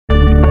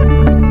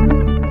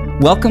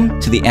Welcome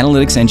to the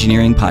Analytics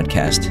Engineering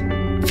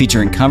Podcast,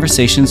 featuring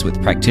conversations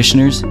with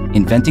practitioners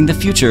inventing the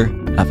future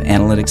of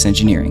analytics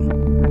engineering.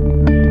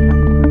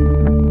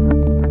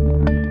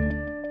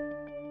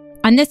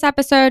 On this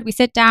episode, we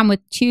sit down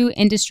with two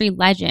industry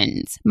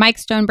legends, Mike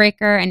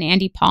Stonebraker and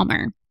Andy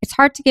Palmer. It's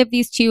hard to give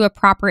these two a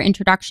proper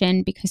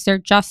introduction because they're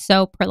just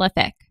so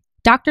prolific.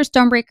 Dr.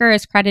 Stonebraker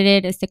is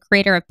credited as the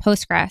creator of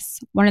Postgres,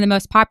 one of the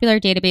most popular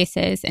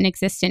databases in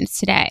existence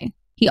today.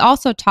 He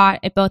also taught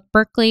at both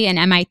Berkeley and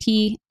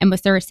MIT and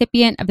was the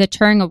recipient of the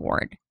Turing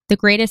Award, the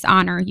greatest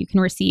honor you can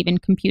receive in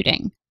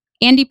computing.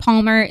 Andy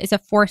Palmer is a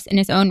force in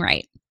his own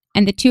right,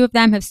 and the two of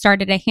them have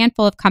started a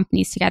handful of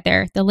companies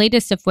together, the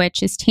latest of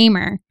which is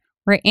Tamr,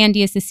 where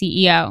Andy is the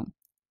CEO.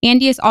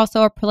 Andy is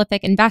also a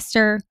prolific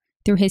investor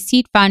through his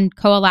seed fund,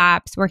 Koa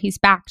Labs, where he's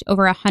backed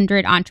over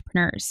 100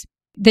 entrepreneurs.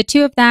 The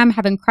two of them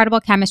have incredible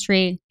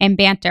chemistry and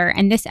banter,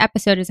 and this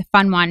episode is a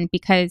fun one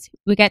because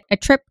we get a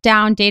trip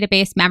down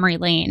database memory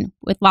lane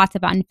with lots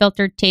of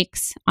unfiltered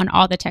takes on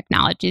all the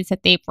technologies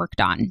that they've worked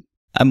on.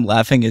 I'm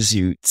laughing as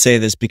you say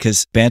this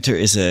because banter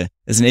is an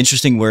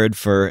interesting word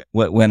for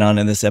what went on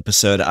in this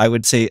episode. I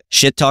would say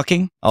shit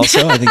talking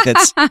also. I think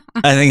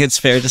it's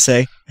fair to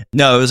say.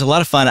 No, it was a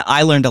lot of fun.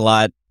 I learned a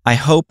lot. I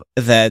hope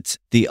that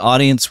the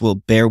audience will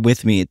bear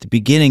with me at the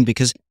beginning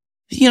because,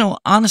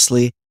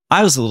 honestly,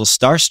 I was a little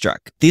starstruck.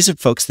 These are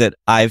folks that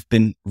I've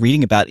been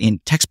reading about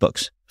in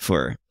textbooks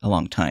for a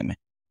long time.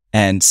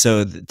 And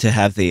so to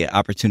have the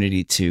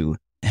opportunity to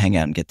hang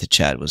out and get to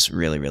chat was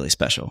really, really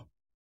special.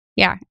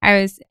 Yeah, I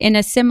was in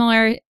a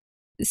similar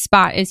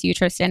spot as you,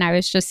 Tristan. I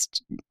was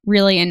just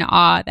really in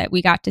awe that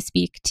we got to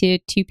speak to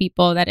two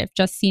people that have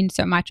just seen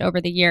so much over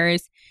the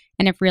years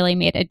and have really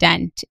made a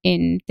dent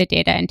in the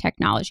data and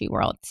technology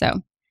world.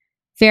 So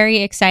very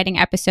exciting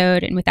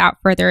episode. And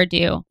without further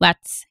ado,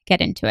 let's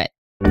get into it.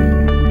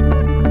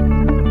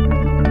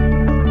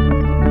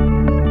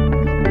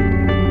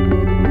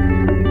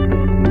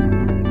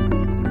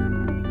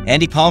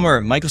 Andy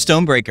Palmer, Michael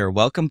Stonebraker,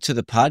 welcome to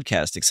the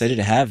podcast. Excited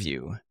to have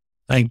you.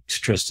 Thanks,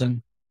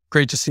 Tristan.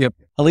 Great to see you.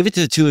 I'll leave it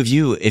to the two of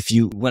you if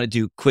you want to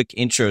do quick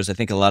intros. I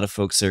think a lot of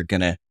folks are going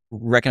to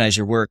recognize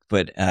your work,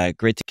 but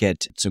great to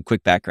get some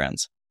quick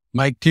backgrounds.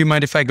 Mike, do you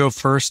mind if I go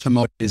first? I'm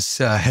always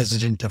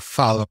hesitant to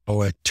follow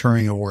a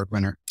Turing Award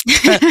winner.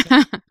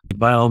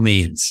 By all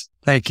means.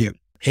 Thank you.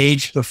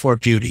 Age before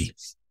beauty.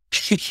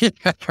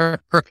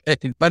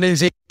 Right. My name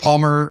is Andy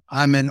Palmer.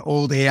 I'm an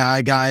old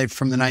AI guy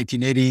from the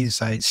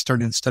 1980s. I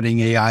started studying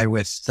AI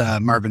with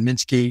Marvin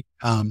Minsky,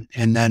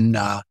 and then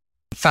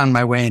found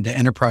my way into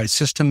enterprise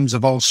systems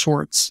of all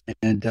sorts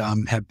and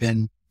have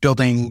been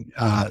building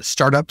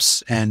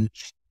startups and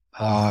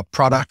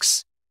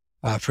products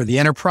for the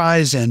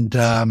enterprise,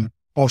 and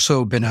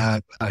also been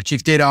a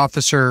chief data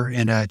officer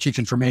and a chief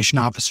information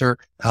officer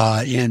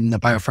in the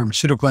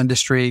biopharmaceutical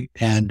industry.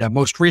 And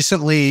most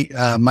recently,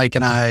 Mike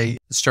and I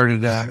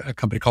started a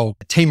company called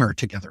Tamr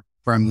together,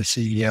 where I'm the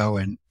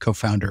CEO and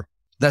co-founder.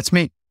 That's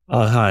me.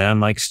 Hi, I'm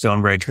Mike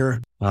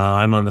Stonebraker.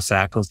 I'm on the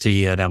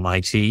faculty at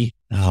MIT.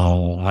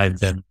 I've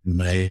been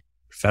a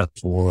professor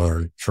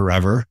for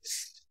forever.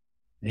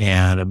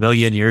 And 1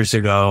 million years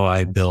ago,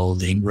 I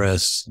built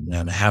Ingress.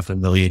 And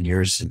 500,000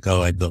 years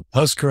ago, I built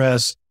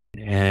Postgres.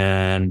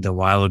 And a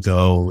while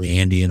ago,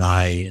 Andy and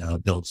I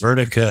built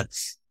Vertica.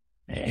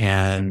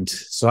 And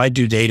so I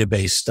do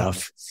database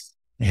stuff.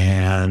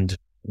 And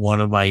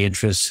one of my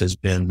interests has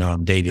been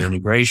data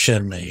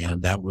integration,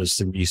 and that was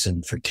the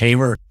reason for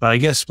Tamr. But I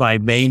guess my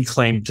main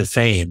claim to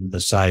fame,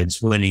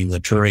 besides winning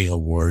the Turing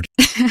Award,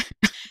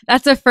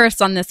 that's a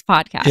first on this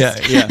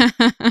podcast.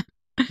 Yeah.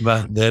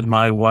 But then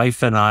my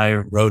wife and I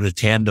rode a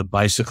tandem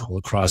bicycle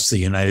across the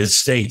United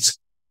States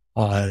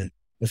a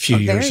few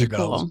years ago.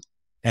 Cool.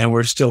 And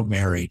we're still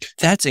married.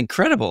 That's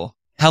incredible.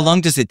 How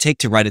long does it take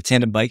to ride a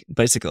tandem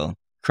bicycle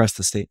across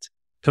the states?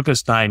 Took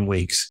us 9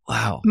 weeks.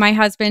 Wow. My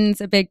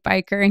husband's a big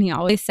biker, and he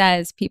always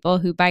says people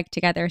who bike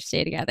together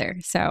stay together.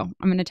 So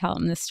I'm going to tell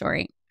him this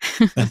story.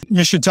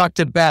 You should talk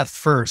to Beth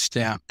first.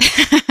 Yeah.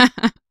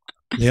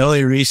 The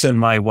only reason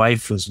my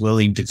wife was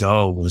willing to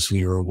go was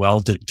we were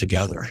welded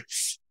together.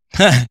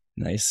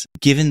 Nice.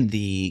 Given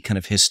the kind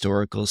of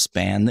historical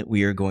span that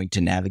we are going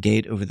to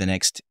navigate over the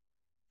next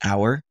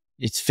hour,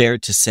 it's fair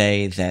to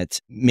say that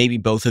maybe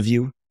both of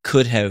you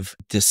could have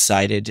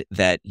decided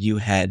that you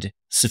had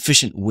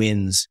sufficient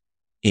wins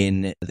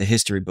in the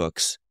history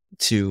books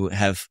to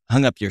have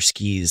hung up your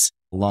skis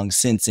long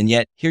since. And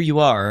yet here you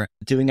are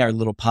doing our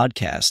little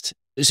podcast.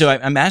 So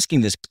I'm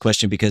asking this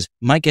question because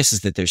my guess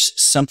is that there's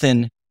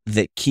something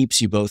that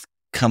keeps you both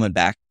coming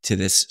back to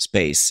this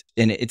space.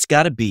 And it's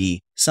got to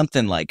be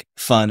something like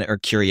fun or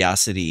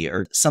curiosity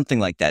or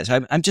something like that.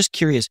 So I'm just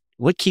curious,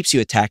 what keeps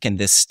you attacking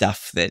this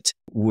stuff that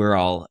we're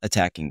all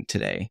attacking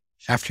today?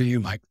 After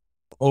you, Mike.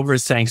 Over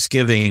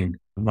Thanksgiving,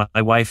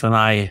 my wife and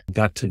I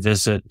got to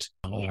visit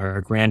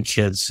our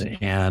grandkids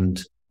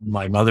and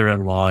my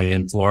mother-in-law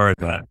in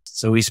Florida.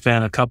 So we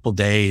spent a couple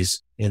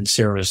days in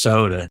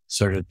Sarasota,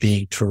 sort of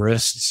being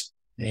tourists.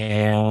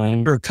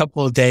 And for a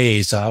couple of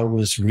days, I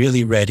was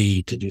really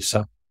ready to do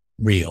something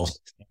real.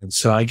 And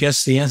so I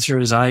guess the answer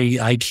is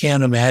I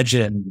can't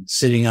imagine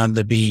sitting on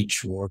the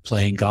beach or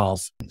playing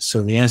golf.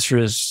 So the answer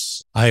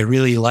is I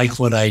really like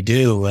what I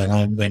do, and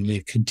I'm going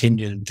to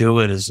continue to do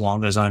it as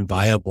long as I'm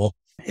viable.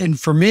 And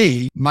for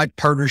me, my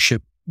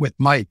partnership with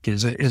Mike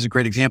is a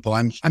great example.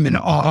 I'm in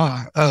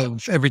awe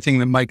of everything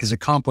that Mike has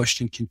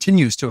accomplished and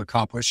continues to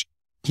accomplish.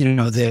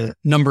 The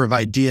number of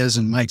ideas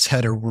in Mike's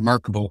head are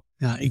remarkable,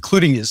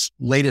 including his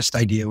latest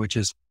idea, which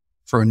is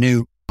for a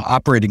new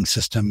operating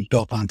system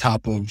built on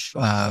top of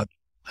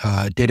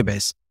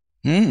database.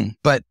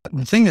 But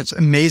the thing that's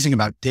amazing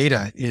about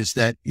data is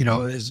that,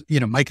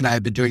 Mike and I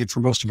have been doing it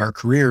for most of our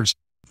careers,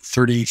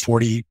 30,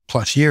 40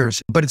 plus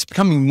years, but it's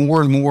becoming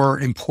more and more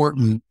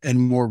important and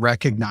more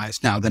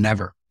recognized now than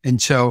ever. And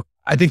so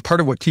I think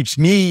part of what keeps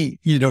me,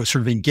 sort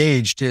of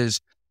engaged is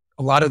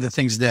a lot of the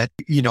things that,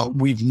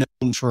 we've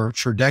known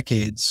for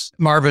decades.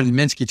 Marvin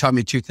Minsky taught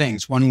me two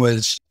things. One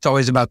was it's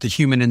always about the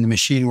human and the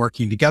machine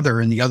working together.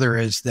 And the other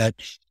is that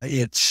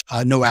it's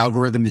no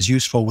algorithm is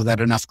useful without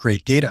enough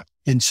great data.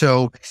 And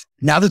so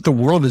now that the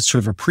world is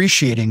sort of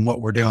appreciating what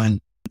we're doing,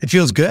 it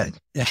feels good.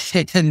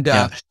 And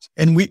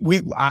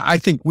I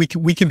think we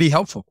can be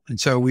helpful. And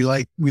so we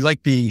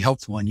like being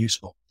helpful and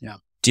useful. Yeah.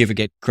 Do you ever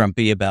get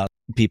grumpy about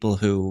people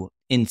who,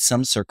 in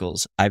some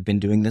circles, I've been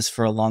doing this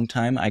for a long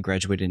time. I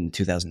graduated in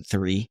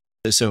 2003.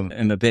 So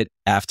I'm a bit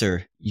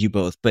after you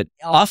both, but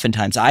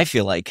oftentimes I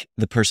feel like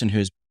the person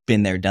who's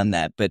been there, done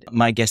that. But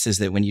my guess is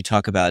that when you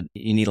talk about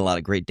you need a lot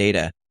of great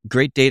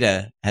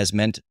data has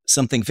meant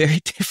something very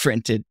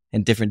different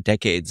in different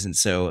decades. And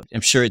so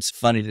I'm sure it's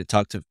funny to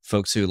talk to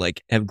folks who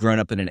have grown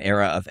up in an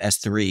era of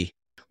S3.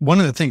 One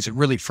of the things that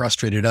really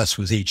frustrated us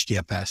was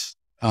HDFS.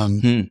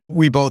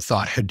 We both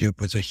thought Hadoop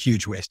was a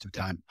huge waste of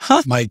time.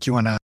 Mike, you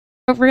want to?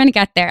 We're going to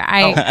get there.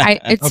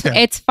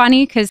 It's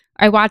funny because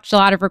I watched a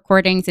lot of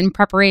recordings in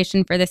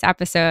preparation for this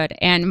episode,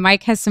 and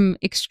Mike has some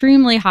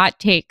extremely hot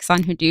takes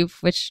on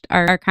Hadoop, which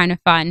are kind of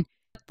fun.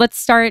 Let's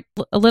start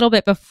a little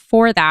bit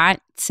before that.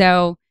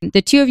 So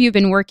the two of you have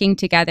been working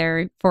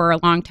together for a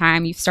long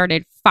time. You've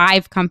started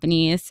 5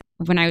 companies.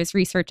 When I was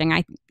researching,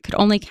 I could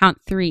only count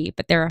 3,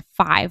 but there are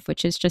 5,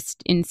 which is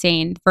just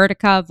insane.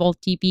 Vertica,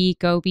 VoltDB,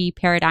 Gobi,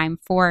 Paradigm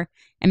 4,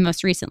 and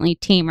most recently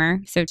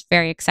Tamr. So it's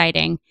very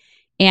exciting.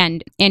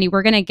 And Andy,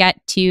 we're going to get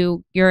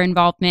to your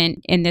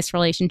involvement in this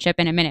relationship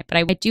in a minute, but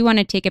I do want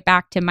to take it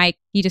back to Mike.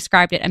 He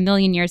described it a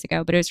million years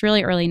ago, but it was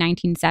really early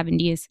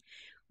 1970s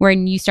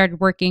when you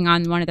started working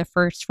on one of the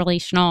first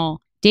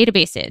relational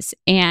databases,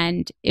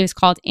 and it was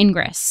called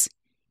Ingres.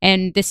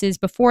 And this is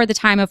before the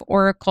time of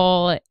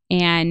Oracle,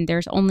 and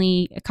there's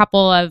only a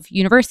couple of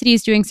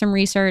universities doing some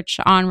research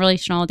on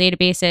relational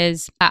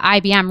databases,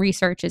 IBM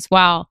research as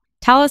well.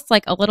 Tell us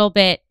a little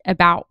bit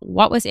about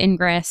what was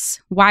Ingres,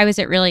 why was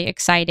it really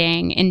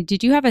exciting, and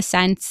did you have a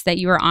sense that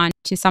you were on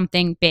to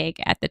something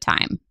big at the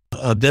time?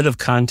 A bit of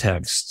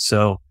context.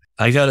 So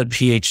I got a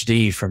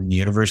PhD from the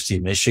University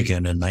of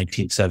Michigan in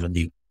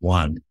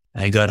 1971.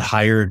 I got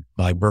hired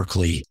by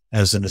Berkeley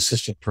as an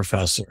assistant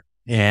professor.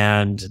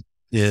 And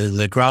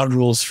the ground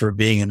rules for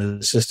being an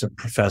assistant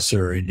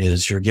professor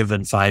is you're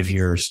given 5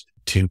 years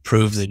to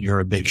prove that you're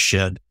a big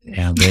shit,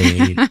 and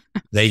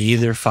they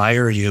either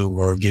fire you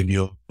or give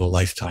you a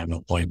lifetime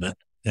appointment.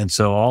 And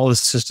so all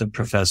assistant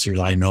professors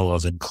I know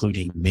of,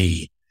 including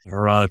me,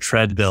 are on a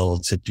treadmill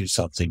to do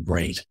something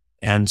great.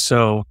 And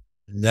so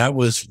that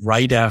was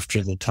right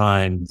after the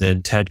time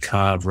that Ted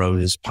Codd wrote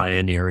his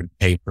pioneering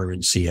paper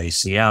in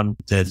CACM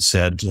that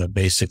said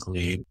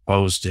basically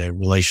posed a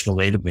relational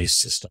database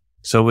system.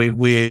 So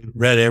we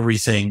read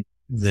everything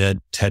that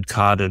Ted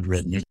Codd had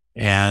written,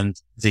 and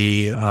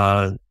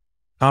the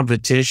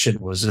competition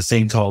was a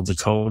thing called the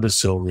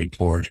Codicil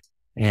report,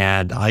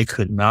 and I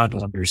could not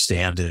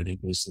understand it. It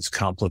was this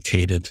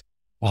complicated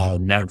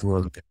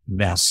network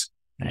mess.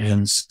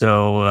 And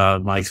so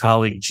my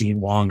colleague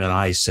Gene Wong and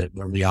I said,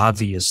 well, the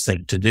obvious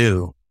thing to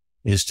do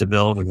is to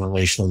build a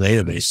relational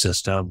database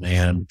system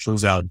and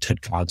prove out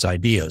Ted Codd's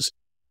ideas.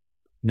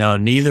 Now,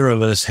 neither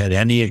of us had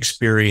any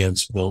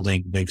experience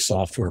building big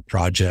software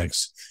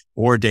projects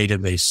or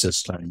database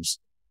systems.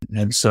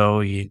 And so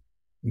you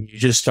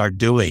just start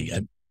doing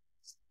it.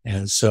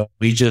 And so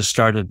we just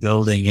started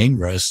building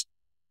Ingres.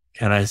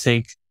 And I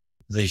think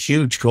the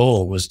huge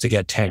goal was to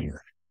get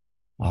tenure.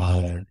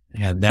 And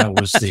that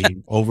was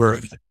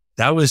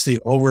the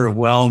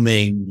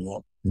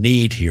overwhelming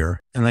need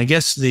here. And I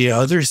guess the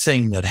other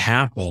thing that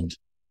happened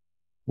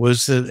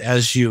was that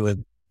as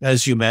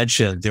you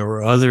mentioned, there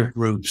were other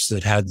groups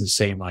that had the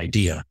same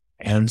idea.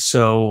 And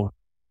so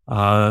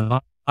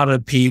a lot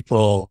of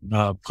people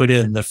put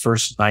in the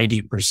first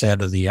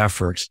 90% of the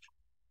effort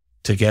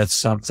to get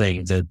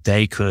something that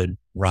they could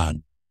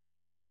run.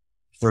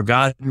 For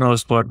God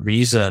knows what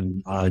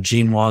reason,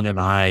 Gene Wong and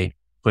I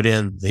put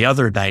in the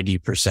other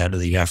 90% of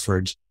the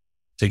effort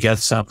to get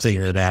something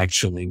that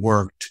actually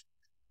worked.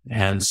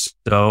 And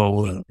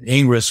so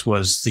Ingres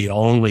was the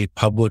only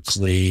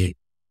publicly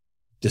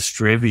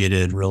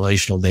distributed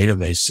relational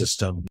database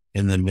system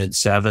in the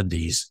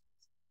mid-70s.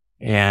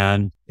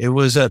 And it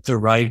was at the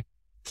right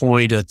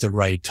point at the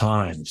right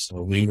time.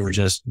 So we were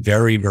just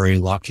very, very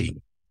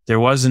lucky there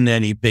wasn't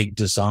any big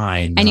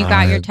design. And you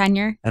got your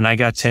tenure? And I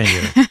got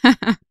tenure.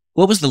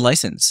 What was the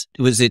license?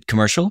 Was it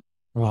commercial?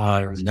 No,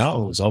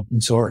 it was open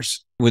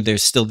source. Were there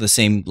still the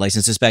same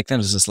licenses back then?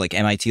 Was this like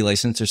MIT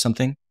license or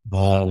something?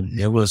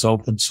 It was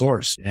open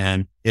source,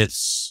 and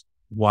it's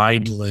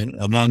widely,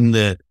 among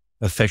the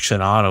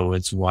aficionado,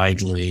 it's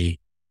widely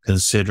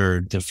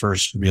considered the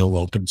first real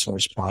open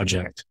source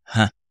project.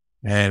 Huh.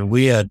 And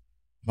we had,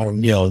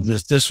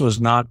 this was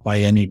not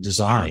by any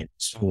design.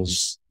 This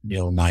was,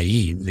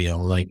 naive,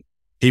 like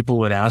people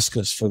would ask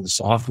us for the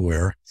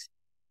software,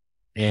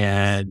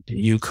 and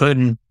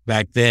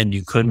back then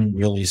you couldn't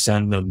really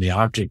send them the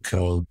object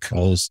code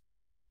because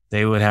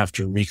they would have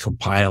to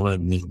recompile it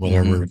and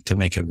whatever to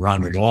make it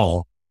run at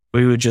all.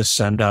 We would just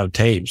send out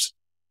tapes,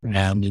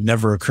 and it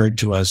never occurred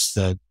to us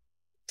to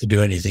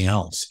do anything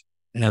else.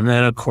 And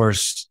then, of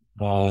course,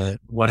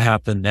 what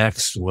happened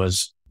next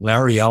was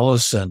Larry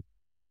Ellison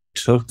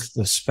took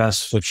the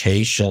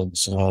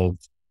specifications of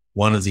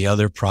one of the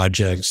other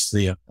projects,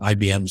 the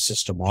IBM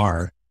System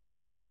R,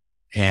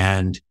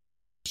 and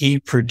he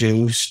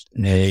produced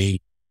a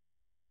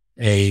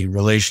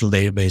relational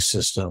database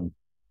system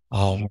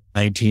of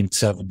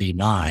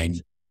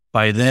 1979.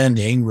 By then,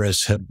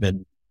 Ingres had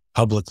been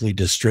publicly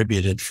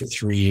distributed for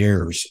 3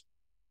 years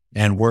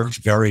and worked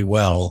very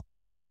well.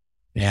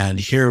 And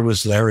here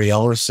was Larry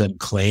Ellison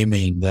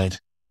claiming that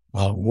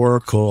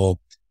Oracle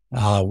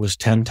was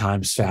 10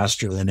 times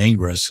faster than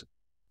Ingres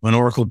when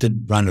Oracle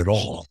didn't run at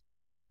all.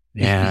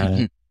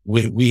 And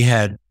we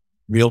had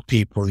real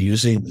people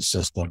using the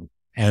system.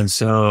 And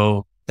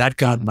so that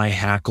got my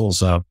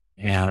hackles up.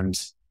 And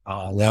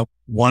that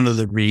one of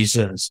the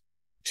reasons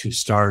to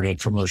start a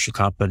commercial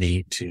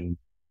company to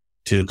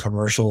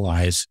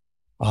commercialize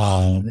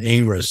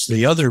Ingres.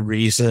 The other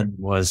reason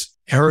was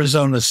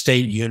Arizona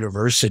State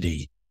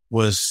University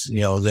was,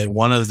 that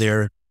one of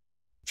their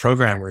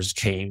programmers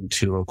came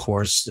to a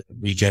course that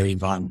we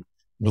gave on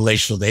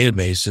relational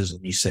databases.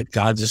 And he said,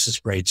 God, this is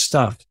great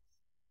stuff.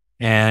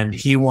 And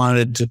he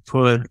wanted to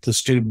put the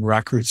student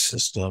record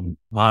system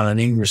on an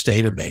Ingres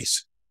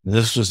database.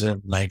 This was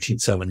in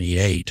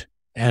 1978.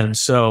 And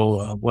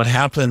so what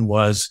happened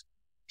was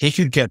he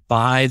could get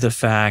by the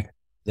fact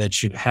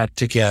that you had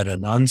to get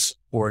an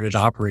unsupported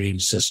operating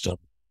system,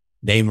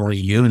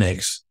 namely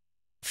Unix,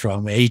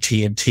 from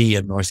AT&T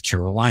in North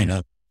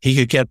Carolina. He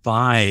could get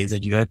by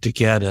that you had to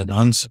get an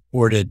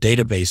unsupported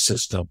database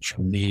system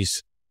from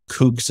these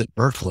kooks at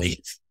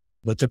Berkeley.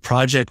 But the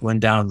project went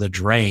down the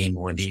drain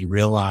when he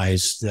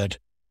realized that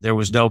there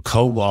was no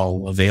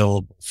COBOL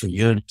available for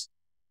Unix,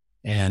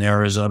 and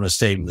Arizona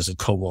State was a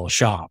COBOL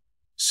shop.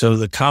 So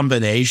the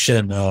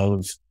combination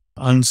of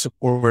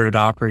unsupported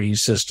operating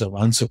system,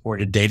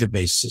 unsupported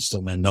database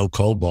system, and no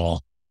COBOL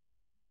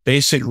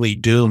basically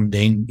doomed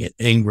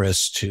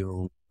Ingres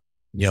to,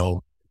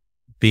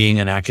 being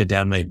an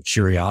academic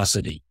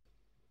curiosity.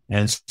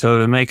 And so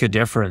to make a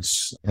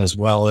difference, as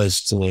well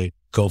as to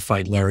go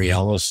fight Larry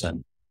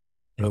Ellison,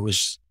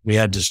 we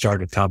had to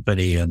start a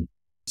company and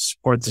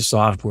support the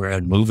software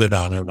and move it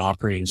on an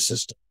operating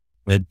system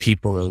that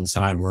people at the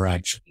time were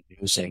actually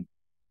using.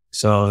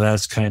 So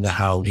that's kind of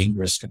how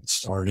Ingres got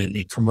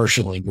started.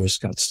 Commercial Ingres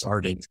got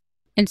started.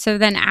 And so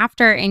then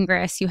after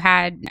Ingres, you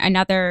had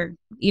another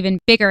even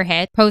bigger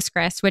hit,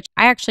 Postgres, which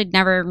I actually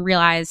never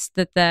realized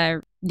that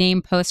the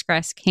name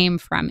Postgres came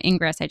from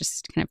Ingres. I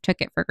just kind of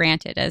took it for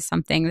granted as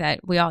something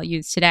that we all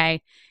use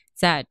today.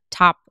 It's a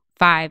top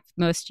 5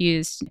 most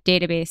used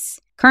database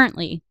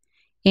currently.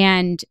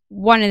 And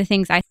one of the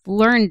things I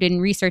learned in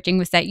researching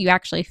was that you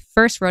actually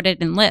first wrote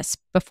it in Lisp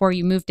before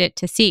you moved it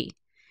to C.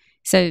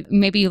 So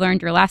maybe you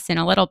learned your lesson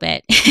a little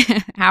bit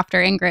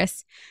after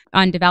Ingres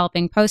on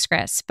developing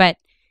Postgres. But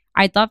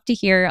I'd love to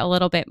hear a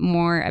little bit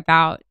more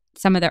about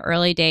some of the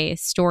early day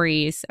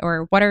stories,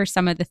 or what are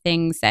some of the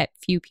things that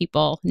few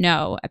people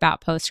know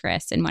about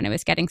Postgres and when it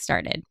was getting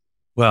started?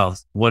 Well,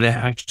 what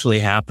actually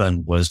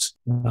happened was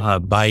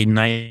by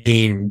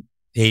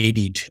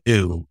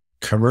 1982,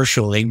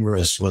 commercial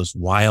Ingres was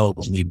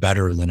wildly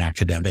better than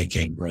academic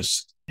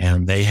Ingres.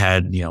 And they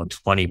had,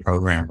 20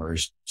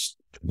 programmers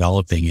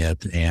developing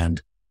it.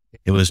 And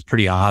it was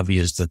pretty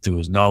obvious that there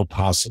was no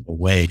possible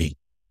way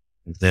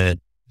that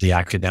the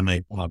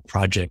academic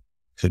project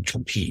could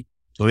compete.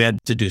 So we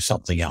had to do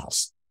something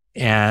else.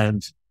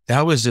 And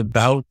that was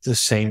about the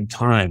same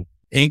time.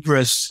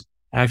 Ingres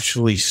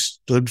actually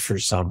stood for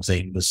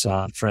something. This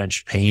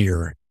French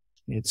painter.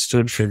 It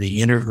stood for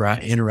the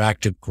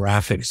interactive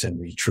graphics and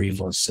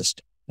retrieval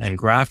system. And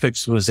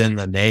graphics was in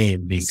the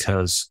name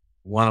because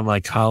one of my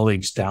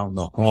colleagues down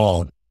the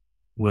hall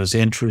was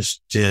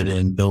interested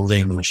in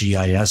building a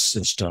GIS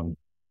system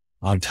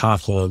on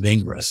top of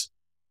Ingres.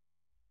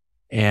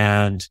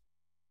 And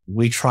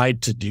we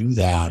tried to do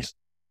that,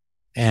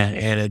 and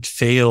it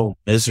failed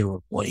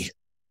miserably.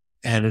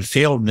 And it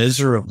failed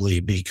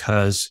miserably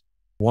because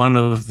one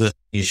of the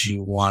things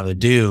you want to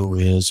do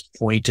is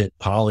pointed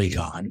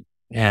polygon.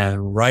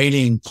 And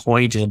writing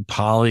pointed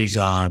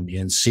polygon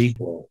in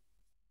SQL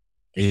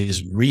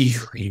is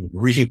really,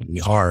 really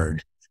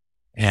hard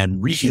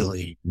and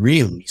really,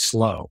 really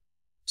slow.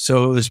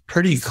 So it was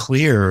pretty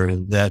clear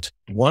that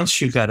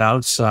once you got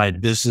outside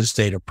business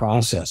data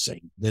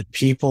processing, that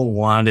people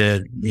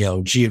wanted,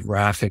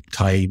 geographic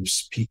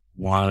types, people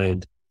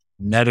wanted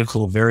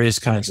medical, various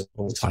kinds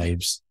of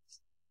types.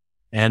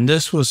 And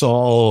this was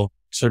all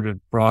sort of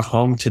brought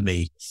home to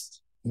me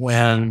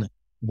when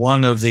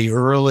one of the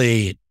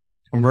early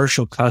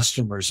commercial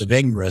customers of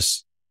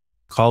Ingress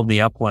called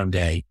me up one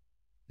day.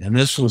 And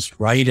this was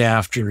right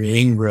after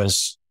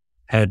Ingress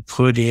had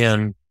put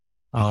in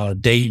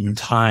date and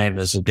time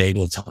as a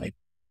data type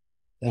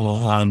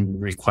on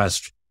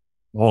request,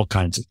 all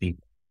kinds of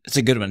people. It's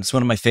a good one. It's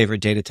one of my favorite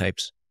data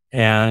types.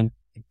 And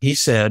he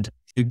said,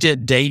 "You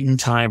did date and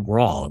time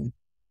wrong."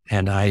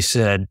 And I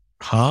said,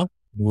 "Huh?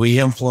 We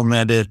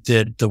implemented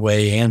it the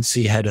way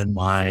ANSI had in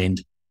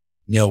mind.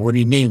 What do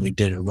you mean we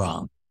did it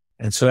wrong?"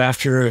 And so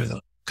after a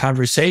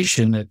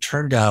conversation, it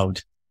turned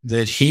out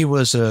that he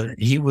was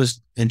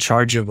in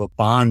charge of a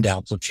bond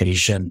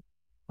application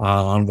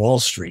on Wall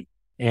Street.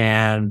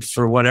 And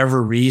for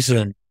whatever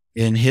reason,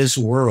 in his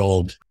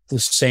world, the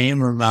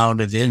same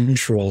amount of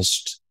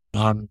interest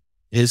on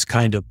his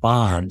kind of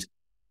bond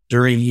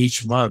during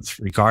each month,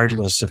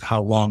 regardless of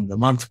how long the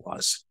month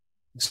was.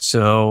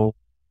 So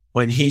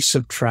when he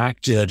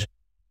subtracted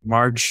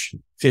March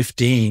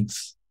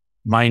 15th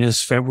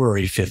minus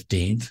February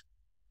 15th,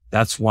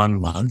 that's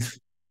 1 month,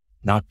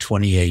 not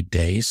 28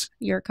 days.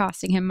 You're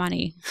costing him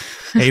money.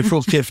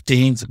 April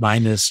 15th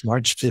minus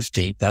March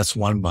 15th, that's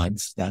 1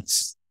 month.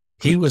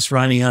 He was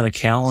running on a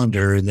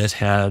calendar that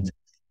had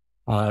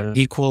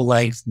equal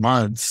length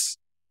months,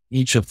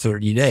 each of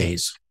 30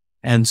 days.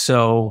 And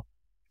so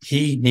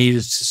he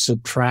needed to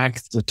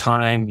subtract the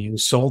time you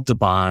sold the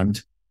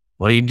bond.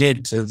 Well, he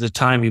did to the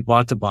time you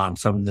bought the bond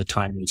from the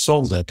time you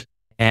sold it.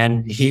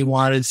 And he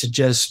wanted to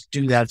just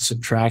do that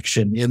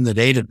subtraction in the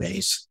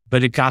database,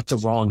 but it got the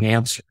wrong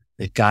answer.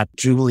 It got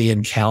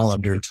Julian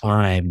calendar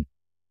time,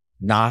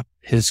 not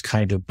his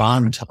kind of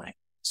bond time.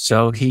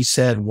 So he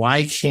said,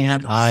 "Why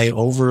can't I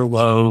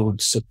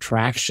overload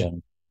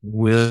subtraction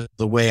with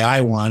the way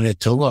I want it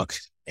to look?"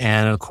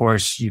 And of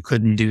course, you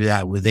couldn't do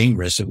that with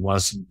Ingress. It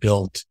wasn't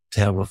built to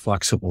have a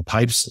flexible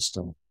type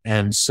system.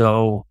 And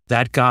so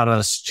that got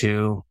us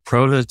to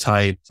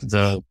prototype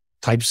the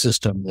type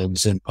system that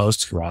was in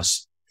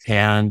Postgres.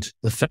 And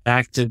the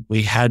fact that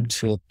we had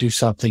to do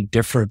something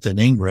different than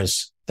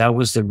Ingress, that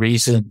was the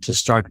reason to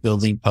start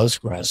building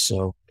Postgres.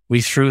 So we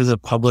threw the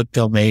public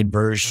domain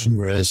version,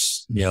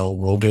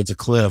 over the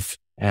cliff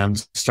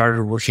and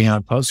started working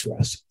on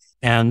Postgres.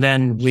 And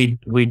then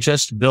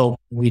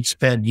we'd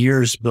spent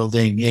years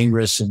building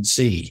Ingress in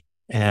C.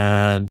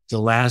 And the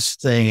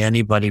last thing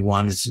anybody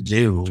wanted to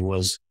do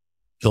was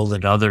build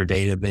another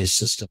database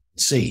system in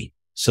C.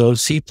 So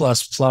C++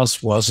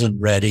 wasn't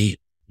ready.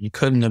 You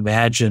couldn't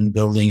imagine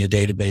building a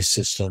database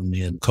system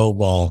in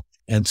COBOL.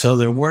 And so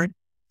there weren't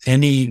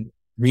any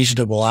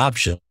reasonable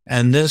option.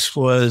 And this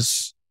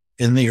was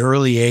in the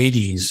early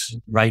 80s,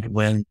 right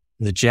when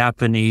the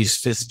Japanese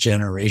 5th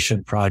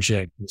generation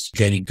project was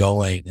getting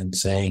going and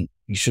saying,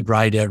 you should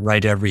write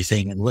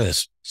everything in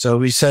Lisp. So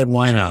we said,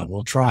 why not?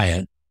 We'll try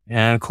it.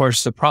 And of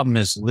course, the problem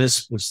is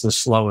Lisp was the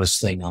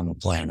slowest thing on the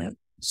planet.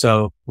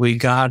 So we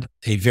got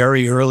a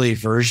very early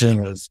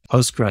version of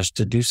Postgres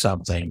to do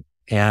something,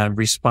 and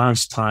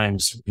response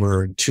times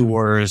were 2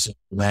 orders of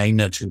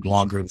magnitude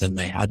longer than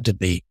they had to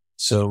be.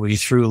 So we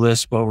threw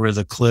Lisp over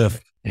the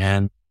cliff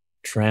and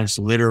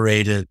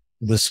transliterated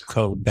Lisp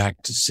code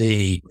back to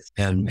C,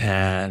 and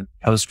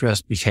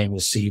Postgres became a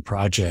C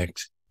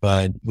project.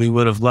 But we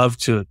would have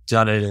loved to have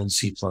done it in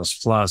C++,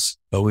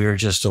 but we were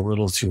just a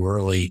little too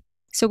early.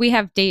 So we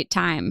have date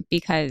time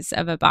because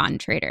of a bond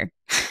trader.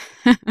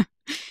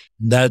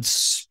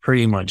 That's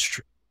pretty much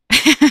true.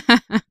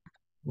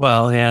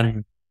 Well,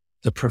 and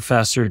the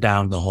professor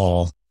down the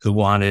hall who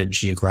wanted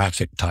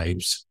geographic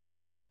types.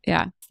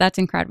 Yeah, that's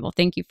incredible.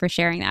 Thank you for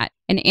sharing that.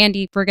 And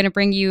Andy, we're going to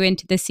bring you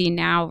into the scene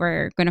now.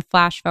 We're going to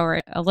flash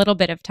forward a little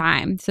bit of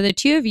time. So the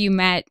two of you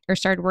met or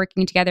started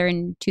working together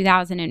in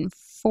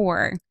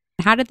 2004.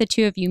 How did the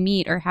two of you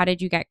meet, or how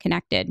did you get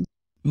connected?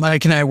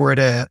 Mike and I were at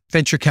a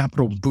venture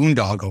capital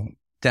boondoggle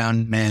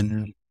down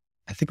in,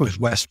 I think it was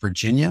West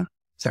Virginia.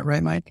 Is that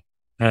right, Mike?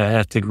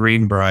 At the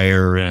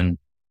Greenbrier and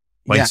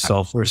White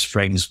Sulphur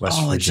Springs, West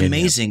Virginia. It's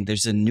amazing.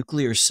 There's a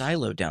nuclear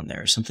silo down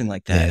there or something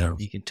like that. Yeah.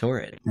 You can tour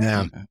it.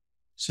 Yeah.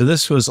 So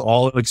this was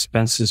all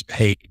expenses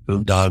paid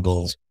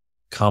boondoggle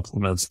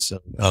compliments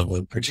of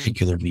a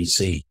particular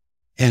VC.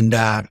 And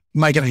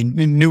Mike and I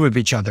knew of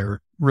each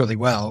other really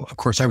well. Of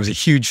course, I was a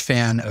huge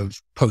fan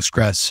of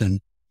Postgres,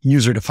 and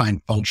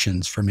user-defined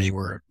functions for me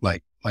were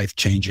like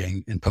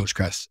life-changing in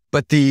Postgres.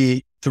 But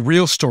the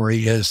real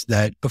story is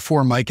that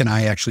before Mike and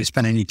I actually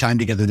spent any time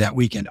together that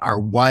weekend, our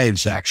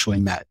wives actually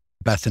met,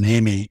 Beth and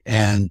Amy,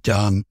 and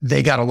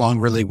they got along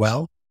really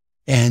well.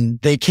 And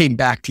they came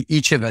back to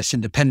each of us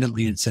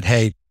independently and said,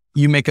 hey,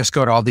 you make us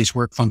go to all these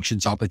work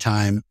functions all the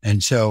time.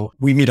 And so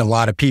we meet a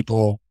lot of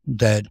people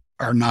that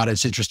are not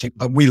as interesting,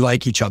 but we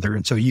like each other.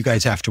 And so you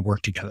guys have to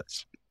work together.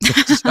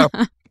 So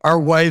our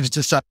wives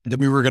decided that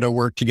we were going to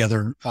work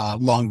together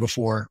long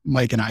before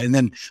Mike and I. And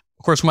then,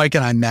 of course, Mike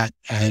and I met,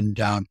 and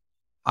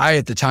I,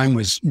 at the time,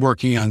 was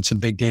working on some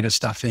big data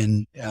stuff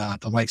in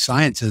the life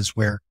sciences,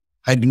 where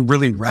I'd been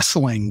really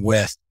wrestling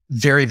with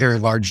very, very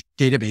large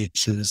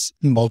databases,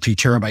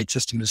 multi-terabyte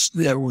systems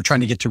that we're trying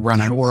to get to run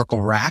on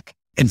Oracle RAC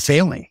and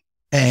failing.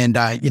 And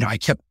I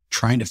kept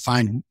trying to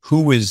find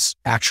who was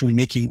actually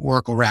making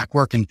Oracle RAC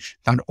work, and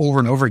found over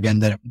and over again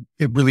that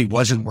it really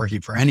wasn't working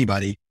for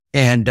anybody.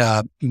 And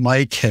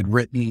Mike had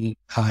written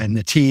in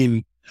the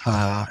team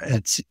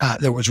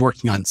that was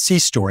working on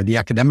C-Store, the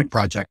academic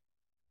project,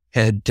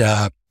 had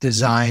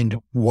designed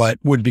what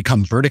would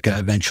become Vertica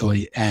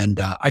eventually. And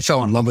I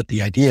fell in love with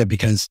the idea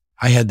because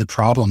I had the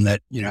problem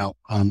that,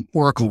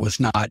 Oracle was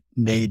not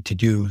made to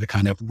do the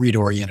kind of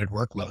read-oriented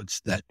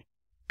workloads that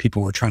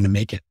people were trying to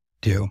make it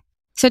do.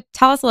 So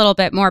tell us a little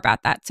bit more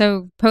about that.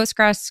 So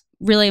Postgres,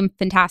 really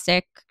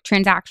fantastic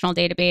transactional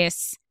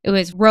database. It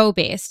was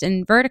row-based,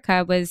 and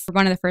Vertica was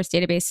one of the first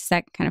databases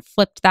that kind of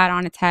flipped that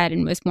on its head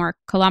and was more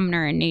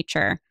columnar in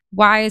nature.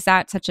 Why is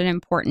that such an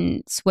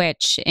important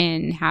switch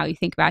in how you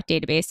think about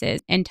databases?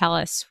 And tell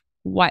us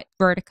what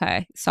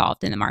Vertica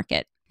solved in the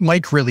market.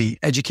 Mike really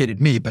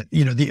educated me, but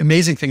the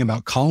amazing thing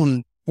about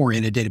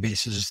column-oriented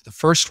databases is the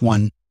first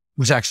one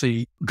was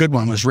actually a good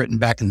one, was written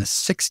back in the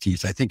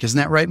 60s, I think. Isn't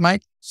that right,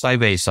 Mike?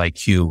 Sybase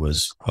IQ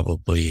was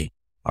probably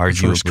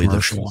arguably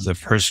the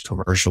first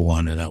commercial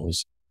one, and that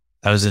was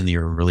in the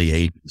early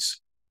 80s.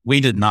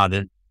 We did not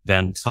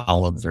invent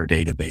columns or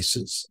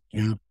databases.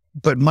 Yeah.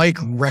 But Mike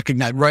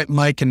recognized, right?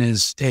 Mike and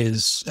his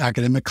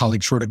academic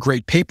colleagues wrote a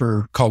great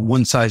paper called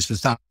 "One Size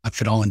Does Not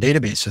Fit All in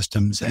Database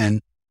Systems."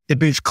 And it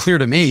was clear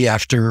to me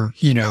after,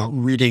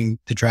 reading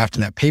the draft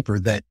of that paper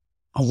that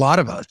a lot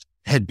of us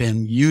had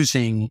been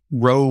using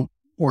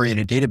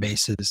row-oriented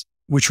databases,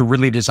 which were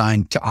really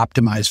designed to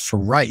optimize for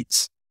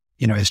writes,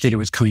 as data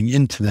was coming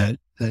into the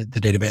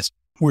database.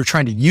 We're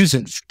trying to use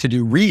it to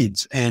do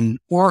reads, and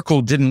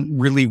Oracle didn't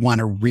really want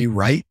to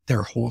rewrite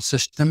their whole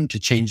system to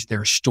change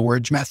their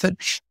storage method.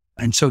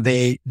 And so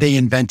they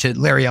invented,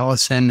 Larry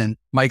Ellison and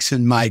Mike's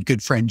and my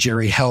good friend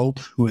Jerry Held,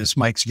 who was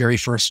Mike's very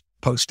first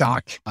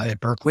postdoc at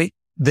Berkeley.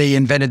 They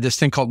invented this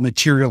thing called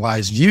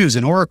materialized views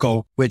in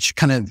Oracle, which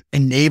kind of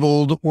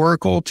enabled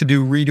Oracle to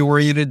do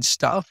read-oriented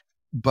stuff,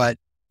 but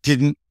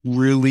didn't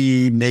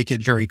really make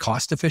it very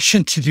cost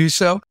efficient to do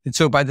so. And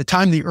so by the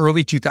time the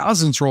early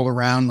 2000s roll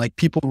around, like,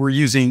 people were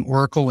using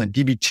Oracle and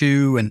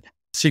DB2 and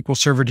SQL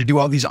Server to do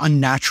all these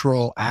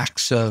unnatural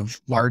acts of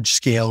large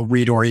scale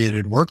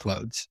read-oriented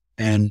workloads.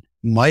 And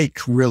Mike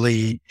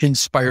really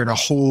inspired a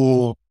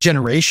whole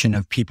generation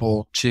of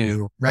people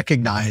to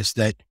recognize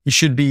that you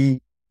should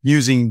be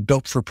using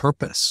built for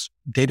purpose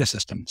data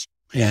systems.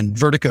 And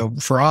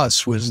Vertica for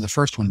us was the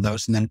first one of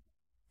those. And then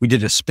we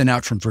did a spin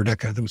out from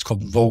Vertica that was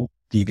called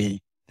VoltDB.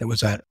 That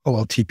was an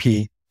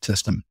OLTP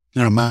system.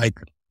 Mike,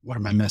 what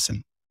am I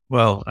missing?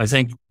 Well, I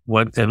think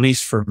at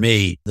least for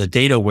me, the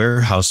data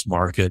warehouse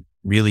market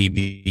really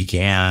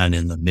began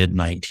in the mid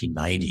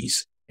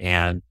 1990s.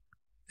 And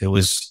it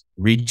was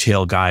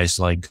retail guys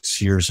like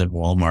Sears and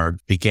Walmart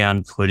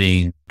began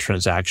putting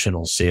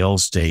transactional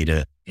sales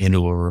data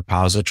into a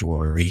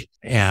repository.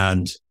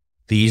 And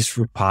these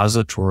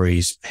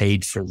repositories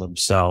paid for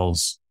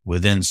themselves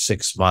within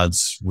 6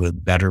 months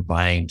with better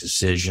buying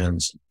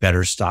decisions,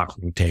 better stock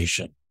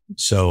rotation.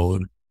 So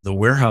the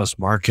warehouse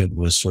market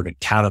was sort of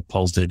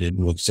catapulted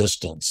into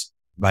existence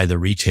by the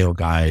retail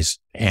guys,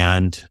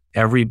 and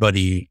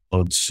everybody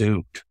followed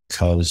suit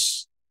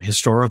because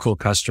historical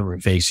customer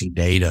facing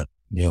data,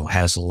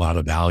 has a lot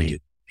of value.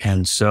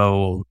 And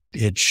so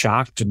it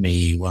shocked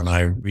me when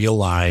I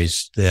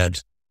realized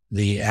that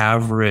the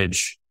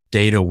average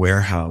data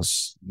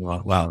warehouse,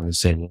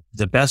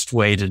 the best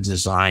way to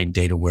design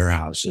data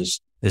warehouses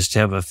is to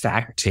have a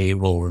fact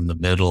table in the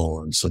middle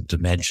and some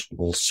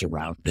dimensionals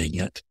surrounding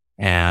it.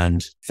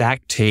 And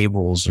fact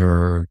tables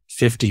are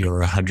 50 or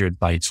 100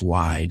 bytes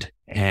wide.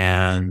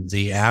 And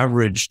the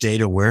average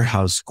data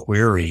warehouse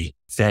query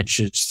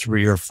fetches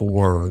 3 or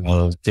 4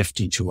 of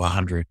 50 to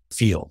 100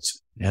 fields.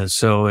 And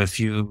so if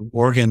you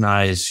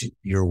organize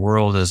your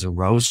world as a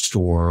row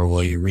store,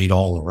 well, you read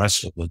all the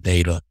rest of the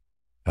data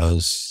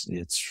because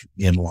it's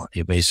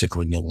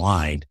basically in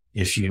line.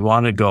 If you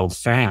want to go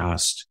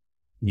fast,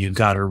 you've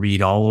got to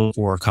read all the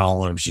 4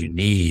 columns you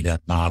need and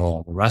not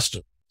all the rest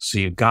of them. So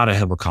you've got to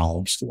have a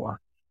column store,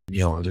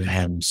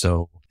 and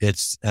so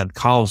a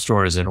column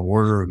store is an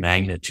order of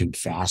magnitude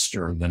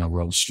faster than a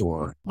row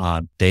store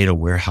on data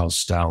warehouse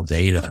style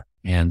data.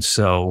 And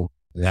so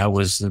that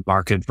was the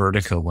market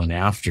Vertica went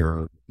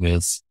after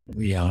with,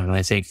 and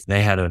I think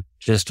they had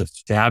just a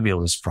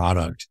fabulous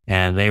product,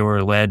 and they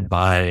were led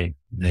by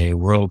a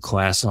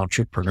world-class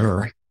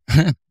entrepreneur.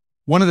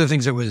 One of the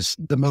things that was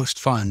the most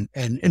fun,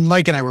 and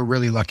Mike and I were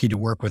really lucky to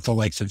work with the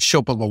likes of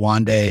Shilpa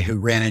Lawande, who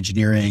ran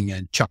engineering,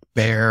 and Chuck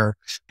Baer,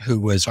 who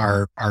was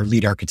our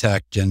lead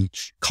architect, and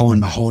Colin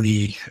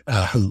Mahoney,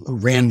 who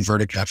ran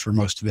Vertica for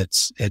most of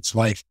its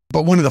life.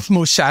 But one of the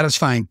most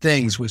satisfying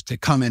things was to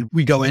come in.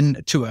 We go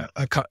into a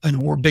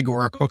big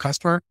Oracle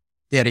customer.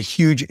 They had a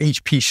huge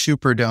HP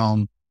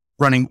Superdome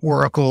running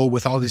Oracle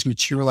with all these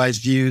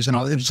materialized views and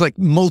all. It was like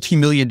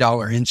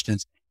multi-million-dollar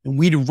instance. And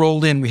we'd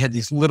rolled in, we had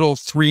these little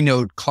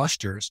 3-node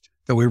clusters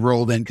that we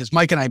rolled in because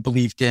Mike and I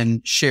believed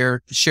in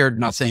shared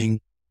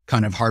nothing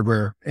kind of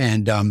hardware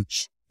and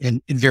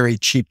in very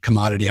cheap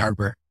commodity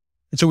hardware.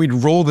 And so we'd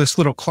roll this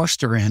little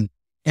cluster in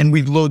and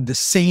we'd load the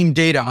same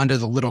data onto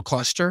the little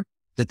cluster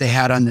that they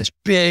had on this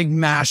big,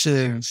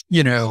 massive,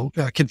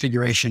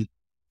 configuration.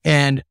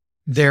 And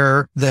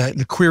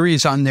the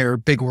queries on their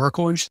big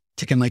Oracle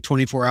taking like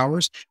 24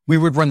 hours, we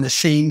would run the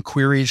same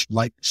queries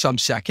like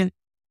sub-second.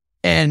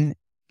 And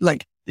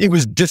like, it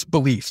was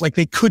disbelief. Like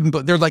they couldn't,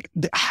 but they're like,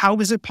 how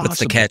is it possible What's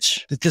the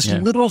catch? that this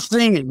little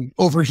thing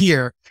over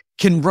here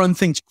can run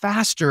things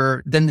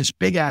faster than this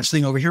big ass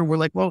thing over here? We're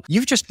like, well,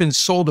 you've just been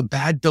sold a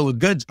bad bill of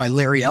goods by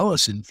Larry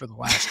Ellison for the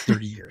last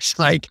 30 years.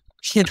 Like,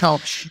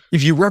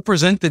 if you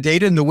represent the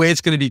data and the way it's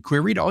going to be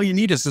queried, all you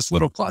need is this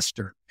little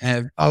cluster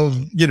of,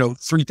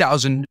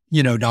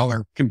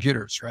 $3,000,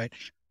 computers. Right.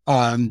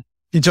 And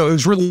so it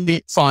was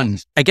really fun.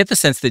 I get the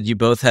sense that you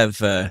both have,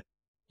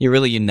 you're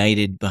really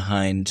united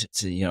behind,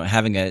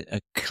 having a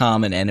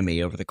common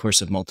enemy over the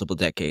course of multiple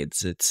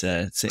decades. It's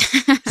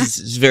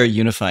very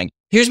unifying.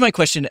 Here's my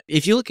question.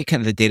 If you look at kind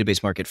of the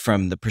database market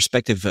from the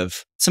perspective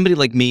of somebody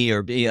like me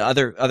or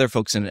other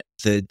folks in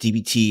the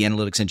DBT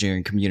analytics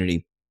engineering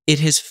community, it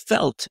has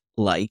felt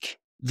like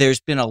there's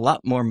been a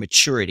lot more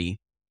maturity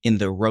in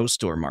the row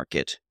store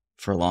market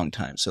for a long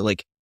time. So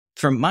like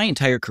from my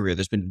entire career,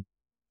 there's been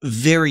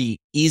very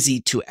easy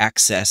to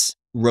access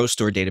row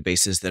store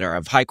databases that are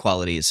of high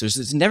quality. So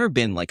there's never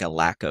been like a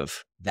lack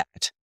of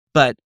that.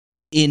 But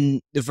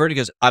the Vertica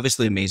is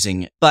obviously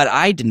amazing, but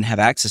I didn't have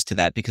access to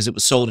that because it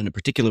was sold in a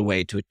particular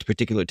way to a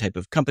particular type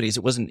of companies.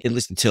 It wasn't, at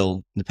least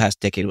until the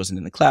past decade, it wasn't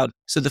in the cloud.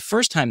 So the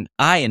first time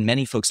I and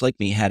many folks like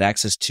me had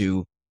access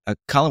to a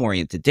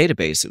column-oriented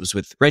database, it was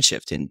with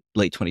Redshift in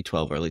late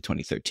 2012, early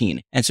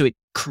 2013. And so it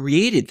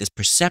created this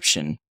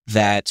perception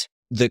that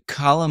the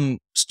column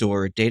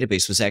store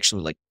database was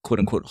actually like, quote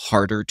unquote,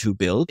 harder to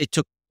build. It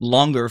took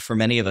longer for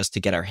many of us to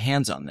get our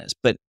hands on this.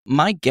 But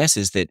my guess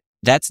is that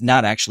that's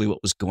not actually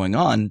what was going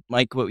on.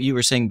 Mike, what you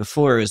were saying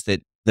before is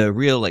that the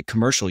real like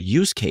commercial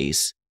use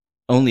case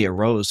only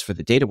arose for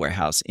the data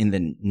warehouse in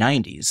the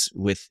 90s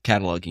with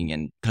cataloging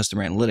and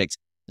customer analytics.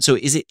 So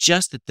is it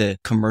just that the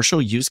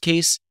commercial use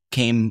case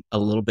came a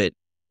little bit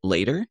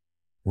later?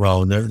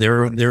 Well,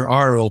 there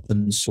are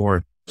open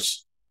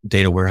source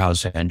data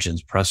warehouse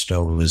engines.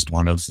 Presto is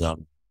one of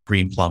them.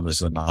 Greenplum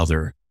is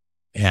another.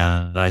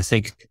 And I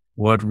think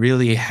what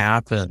really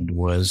happened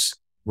was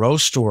row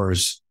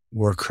stores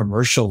were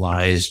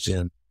commercialized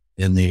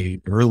in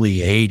the early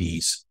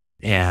 80s.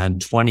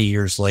 And 20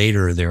 years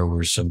later, there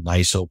were some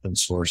nice open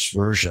source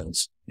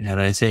versions. And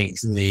I think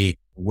the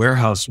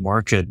warehouse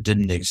market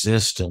didn't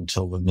exist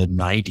until the mid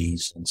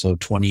 90s. And so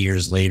 20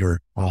 years later,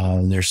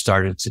 there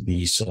started to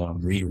be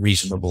some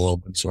reasonable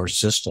open source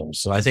systems.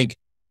 So I think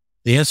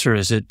the answer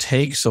is it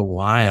takes a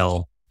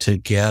while to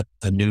get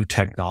a new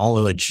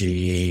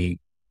technology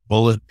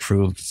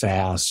bulletproof,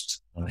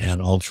 fast,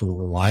 and ultra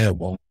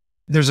reliable.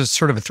 There's a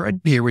sort of a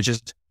thread here, which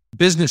is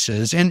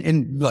businesses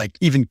and like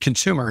even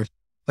consumers.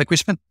 Like we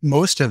spent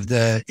most of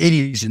the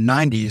 80s and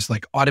 90s,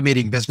 like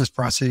automating business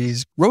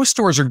processes. Row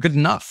stores are good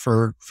enough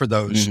for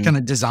those, kind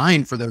of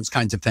designed for those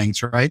kinds of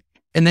things, right?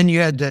 And then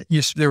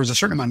there was a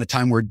certain amount of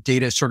time where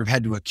data sort of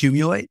had to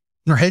accumulate,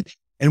 right?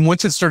 And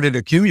once it started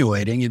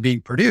accumulating and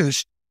being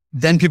produced,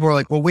 then people were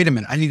like, well, wait a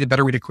minute, I need a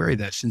better way to query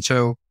this. And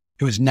so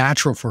it was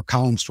natural for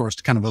column stores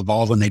to kind of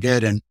evolve when they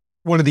did. And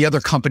one of the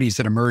other companies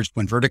that emerged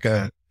when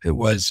Vertica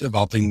was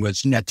evolving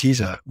was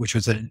Netezza, which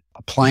was an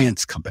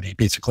appliance company.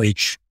 Basically,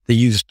 they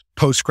used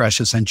Postgres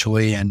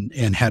essentially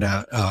and had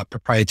a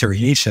proprietary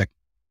ASIC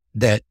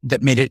that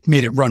made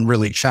it run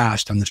really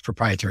fast on this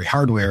proprietary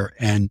hardware.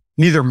 And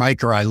neither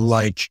Mike or I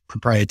like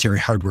proprietary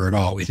hardware at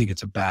all. We think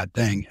it's a bad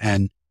thing.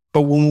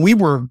 But when we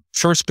were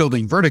first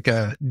building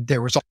Vertica,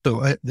 there was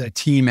also a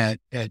team at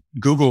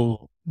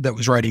Google that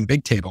was writing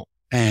Bigtable,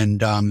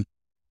 and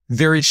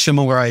very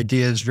similar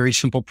ideas, very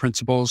simple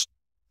principles.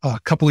 A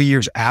couple of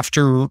years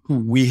after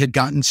we had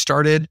gotten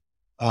started,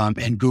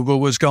 and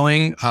Google was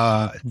going,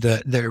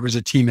 there was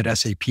a team at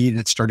SAP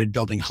that started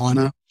building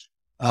HANA.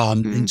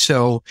 And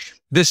so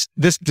this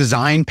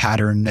design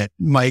pattern that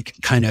Mike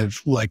kind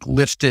of like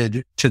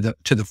lifted to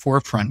the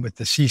forefront with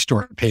the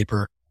C-Store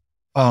paper,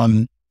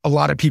 a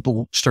lot of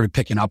people started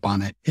picking up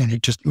on it. And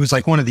it was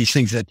like one of these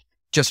things that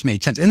just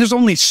made sense. And there's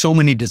only so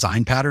many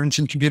design patterns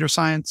in computer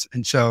science.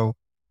 And so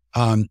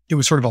it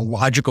was sort of a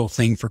logical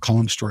thing for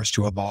column stores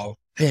to evolve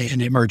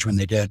and emerge when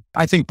they did.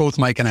 I think both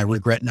Mike and I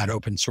regret not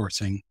open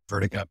sourcing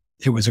Vertica.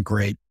 It was a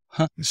great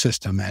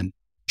system and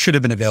should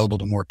have been available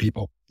to more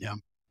people. Yeah.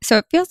 So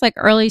it feels like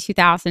early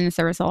 2000s,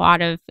 there was a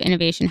lot of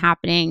innovation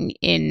happening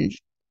in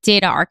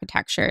data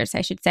architectures,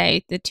 I should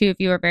say. The two of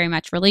you are very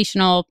much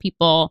relational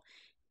people.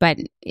 But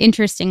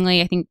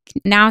interestingly, I think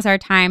now's our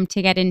time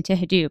to get into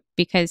Hadoop,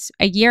 because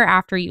a year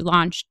after you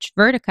launched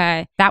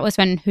Vertica, that was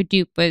when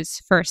Hadoop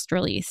was first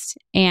released.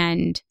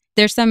 And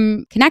there's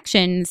some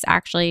connections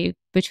actually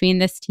between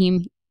this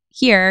team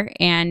here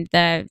and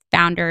the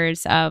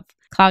founders of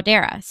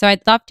Cloudera. So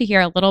I'd love to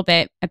hear a little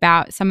bit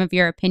about some of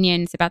your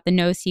opinions about the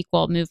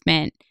NoSQL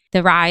movement,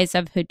 the rise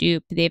of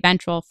Hadoop, the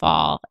eventual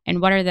fall,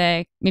 and what are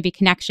the maybe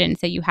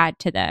connections that you had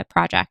to the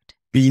project?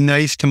 Be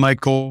nice to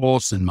Mike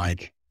Olson,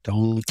 Mike.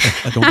 Don't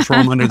throw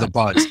him under the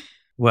bus.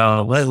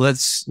 Well,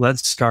 let's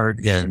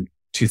start in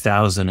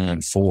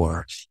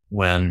 2004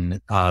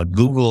 when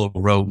Google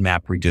wrote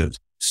MapReduce.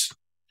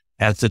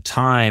 At the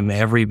time,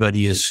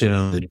 everybody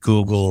assumed that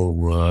Google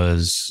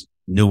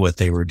knew what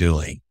they were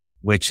doing,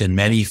 which in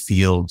many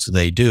fields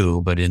they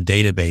do, but in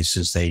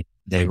databases,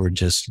 they were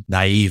just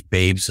naive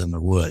babes in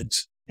the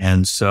woods.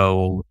 And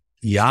so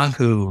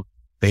Yahoo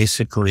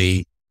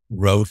basically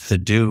wrote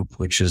Hadoop,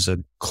 which is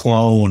a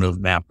clone of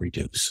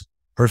MapReduce,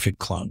 perfect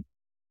clone.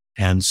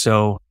 And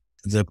so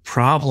the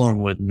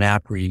problem with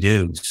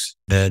MapReduce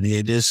that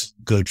it is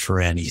good for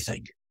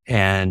anything.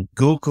 And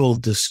Google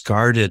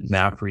discarded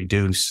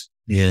MapReduce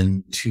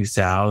in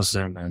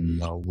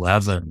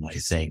 2011, I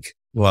think.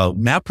 Well,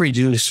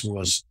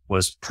 MapReduce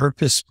was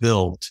purpose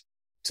built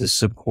to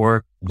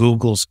support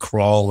Google's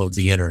crawl of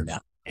the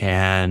internet.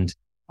 And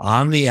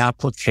on the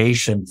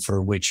application for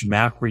which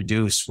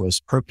MapReduce was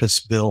purpose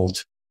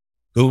built,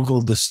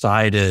 Google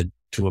decided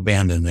to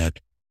abandon it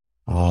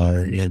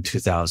in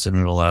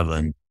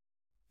 2011,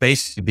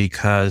 basically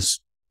because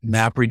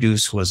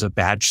MapReduce was a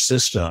batch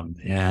system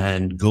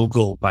and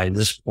Google by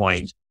this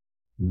point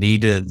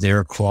needed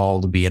their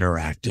crawl to be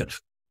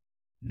interactive.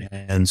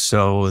 And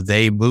so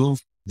they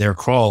moved their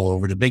crawl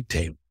over to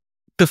Bigtable.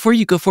 Before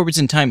you go forwards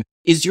in time,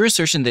 is your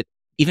assertion that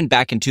even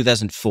back in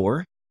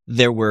 2004,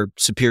 there were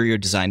superior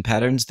design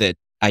patterns that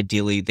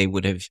ideally they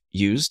would have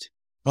used?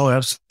 Oh,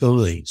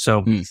 absolutely.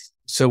 So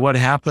what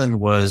happened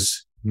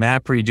was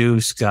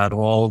MapReduce got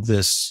all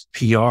this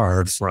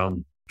PR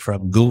from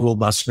Google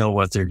must know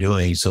what they're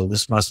doing. So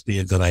this must be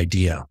a good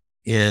idea.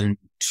 In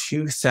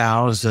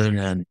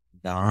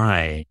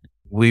 2009,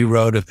 we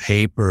wrote a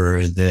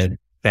paper that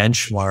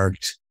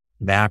benchmarked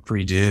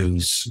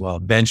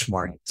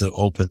benchmarked the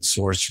open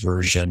source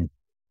version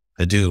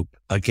Hadoop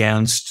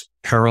against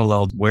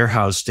parallel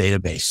warehouse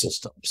database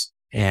systems.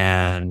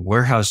 And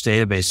warehouse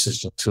database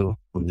systems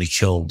totally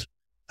killed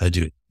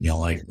Hadoop,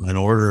 like an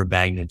order of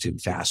magnitude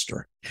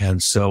faster.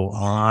 And so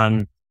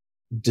on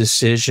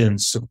decision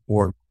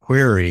support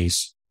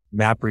queries,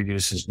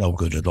 MapReduce is no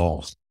good at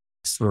all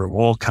for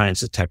all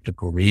kinds of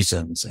technical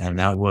reasons. And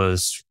that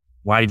was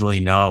widely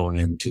known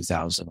in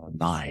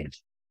 2009.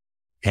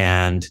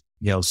 And,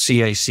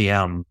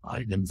 CACM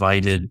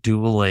invited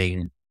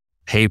dueling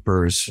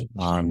papers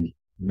on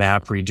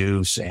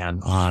MapReduce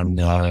and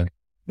on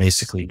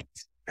basically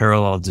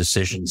parallel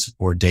decision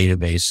support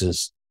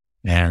databases.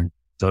 And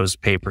those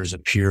papers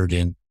appeared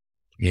in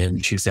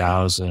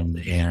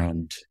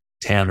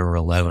 2010 or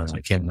 11.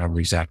 I can't remember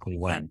exactly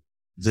when.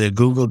 The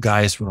Google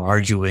guys were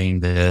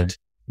arguing that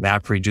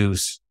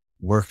MapReduce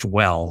worked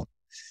well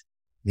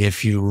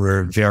if you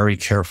were very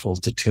careful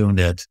to tune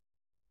it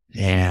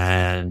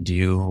and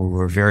you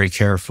were very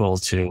careful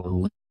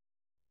to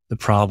the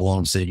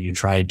problems that you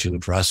tried to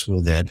address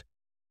with it,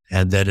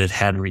 and that it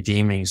had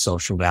redeeming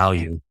social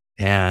value.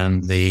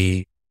 And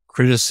the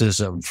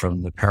criticism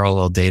from the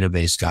parallel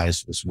database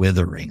guys was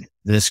withering.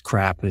 This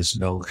crap is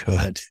no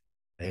good.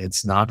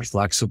 It's not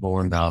flexible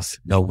enough.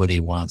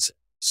 Nobody wants it.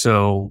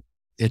 So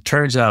it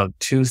turns out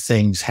two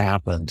things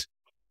happened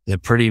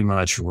that pretty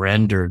much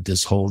rendered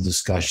this whole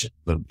discussion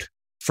moot.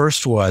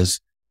 First was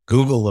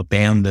Google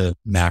abandoned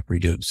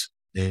MapReduce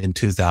in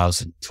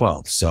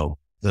 2012. So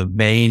the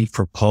main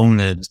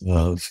proponent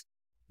of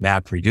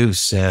MapReduce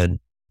said,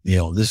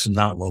 this is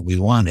not what we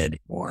want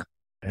anymore.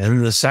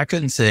 And the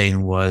second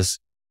thing was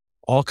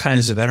all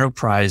kinds of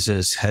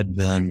enterprises had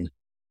been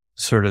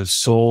sort of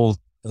sold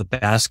a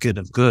basket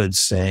of goods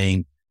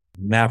saying,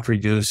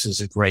 MapReduce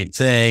is a great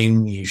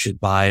thing. You should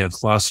buy a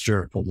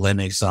cluster, put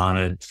Linux on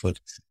it, put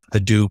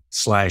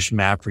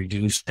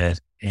Hadoop/MapReduce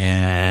it,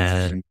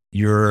 and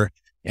your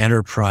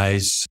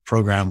enterprise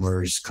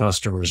programmers,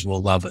 customers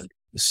will love it.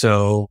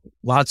 So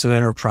lots of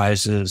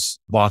enterprises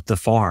bought the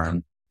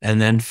farm and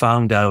then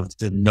found out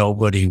that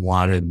nobody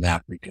wanted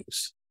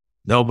MapReduce.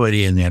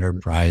 Nobody in the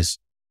enterprise.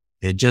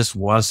 It just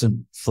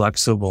wasn't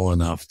flexible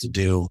enough to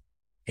do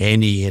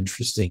any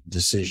interesting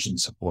decision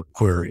support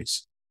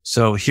queries.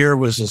 So here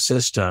was a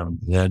system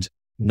that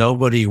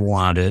nobody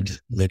wanted,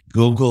 that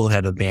Google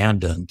had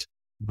abandoned,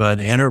 but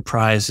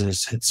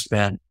enterprises had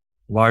spent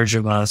large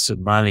amounts of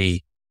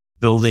money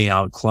building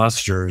out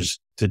clusters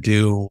to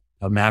do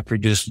a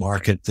MapReduce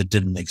market that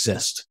didn't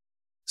exist.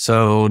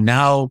 So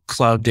now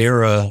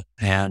Cloudera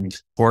and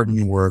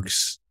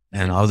Hortonworks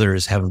and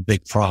others have a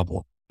big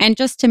problem. And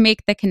just to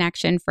make the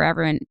connection for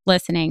everyone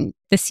listening,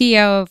 the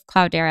CEO of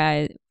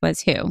Cloudera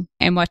was who?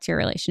 And what's your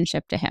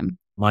relationship to him?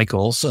 Mike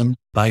Olson.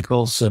 Mike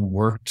Olson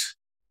worked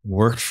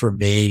for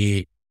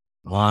me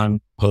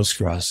on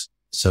Postgres.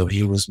 So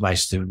he was my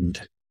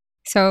student.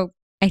 So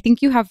I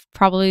think you have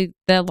probably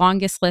the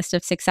longest list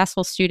of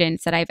successful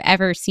students that I've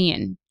ever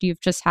seen.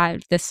 You've just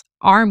had this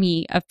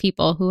army of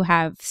people who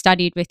have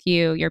studied with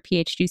you. Your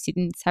PhD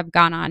students have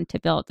gone on to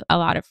build a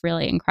lot of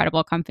really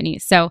incredible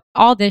companies. So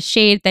all this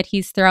shade that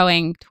he's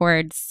throwing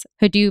towards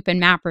Hadoop and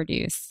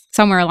MapReduce,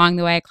 somewhere along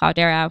the way,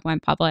 Cloudera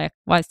went public,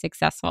 was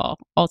successful,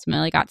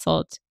 ultimately got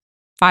sold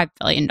 $5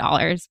 billion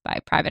by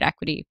private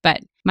equity.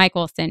 But Mike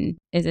Olson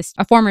is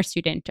a former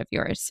student of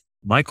yours.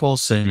 Mike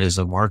Olson is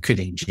a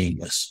marketing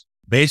genius.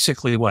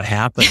 Basically, what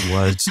happened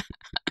was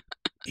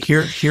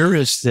here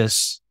is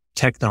this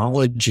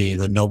technology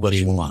that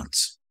nobody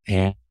wants.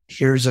 And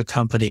here's a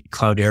company,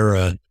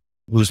 Cloudera,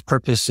 whose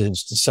purpose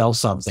is to sell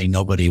something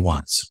nobody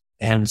wants.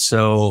 And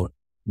so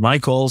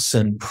Mike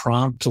Olson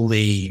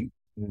promptly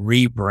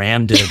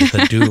rebranded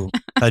Hadoop.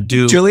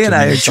 Julia and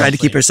I are trying to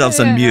keep ourselves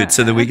on mute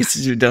so that we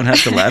don't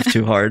have to laugh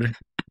too hard.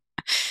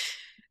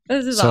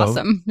 This is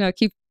awesome. No,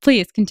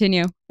 please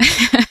continue.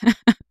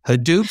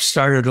 Hadoop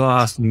started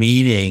off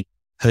meaning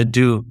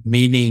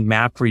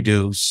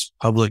MapReduce,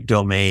 public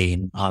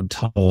domain, on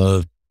top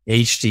of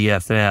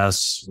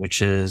HDFS,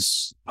 which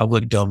is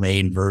public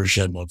domain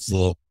version of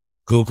the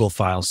Google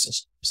file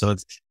system. So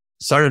it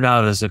started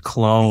out as a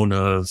clone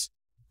of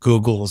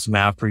Google's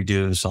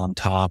MapReduce on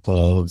top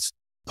of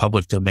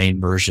public domain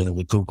version of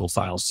the Google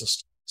file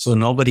system. So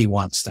nobody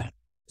wants that.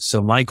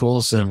 So Mike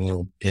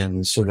Olson,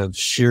 in sort of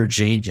sheer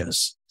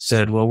genius,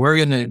 said, well, we're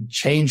going to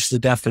change the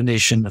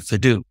definition of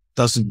Hadoop.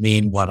 Doesn't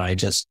mean what I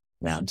just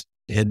meant.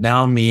 It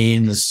now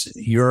means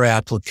your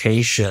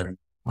application.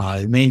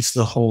 It means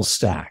the whole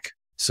stack.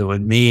 So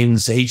it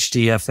means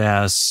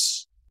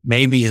HDFS,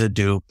 maybe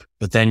Hadoop,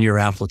 but then your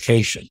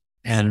application.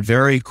 And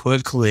very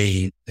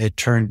quickly, it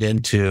turned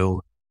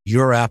into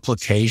your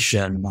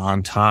application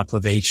on top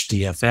of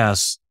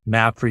HDFS.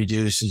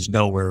 MapReduce is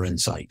nowhere in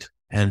sight.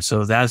 And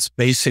so that's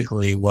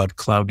basically what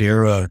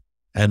Cloudera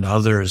and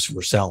others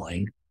were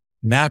selling.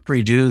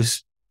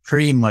 MapReduce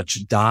pretty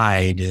much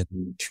died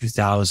in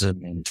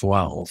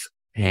 2012.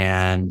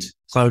 And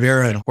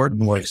Cloudera and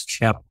Hortonworks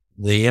kept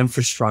the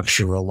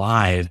infrastructure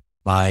alive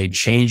by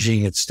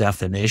changing its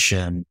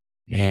definition.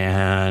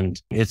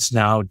 And it's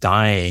now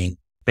dying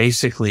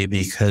basically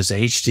because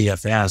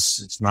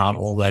HDFS is not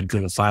all that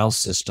good a file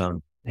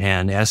system.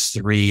 And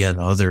S3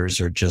 and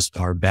others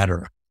are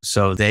better.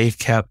 So they've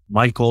kept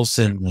Mike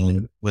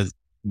Olson with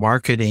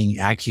marketing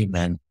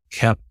acumen,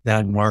 kept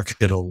that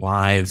market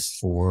alive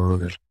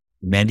for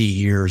many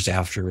years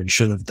after it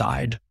should have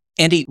died.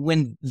 Andy,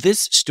 when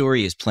this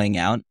story is playing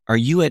out, are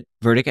you at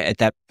Vertica at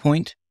that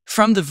point?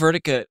 From the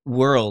Vertica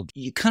world,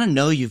 you kind of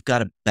know you've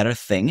got a better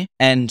thing.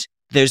 And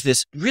there's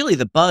this really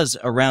the buzz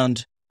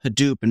around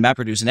Hadoop and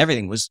MapReduce and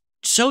everything was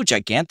so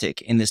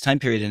gigantic in this time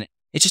period. And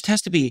it just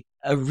has to be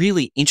a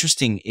really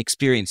interesting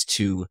experience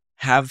to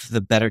have the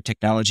better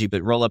technology,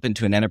 but roll up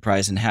into an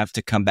enterprise and have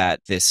to combat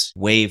this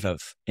wave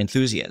of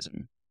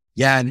enthusiasm.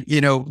 Yeah. And,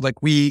 like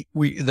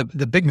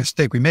the big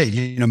mistake we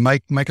made,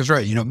 Mike is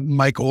right.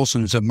 Mike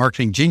Olson is a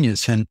marketing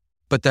genius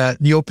but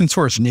the open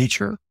source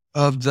nature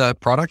of the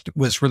product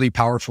was really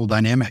powerful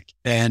dynamic.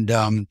 And,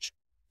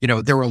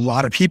 there were a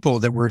lot of people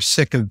that were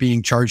sick of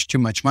being charged too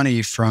much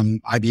money from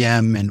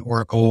IBM and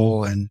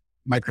Oracle and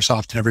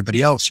Microsoft and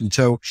everybody else. And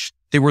so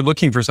they were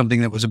looking for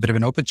something that was a bit of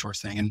an open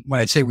source thing. And when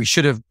I say we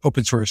should have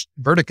open sourced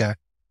Vertica,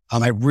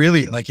 I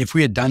really if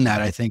we had done that,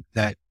 I think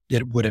that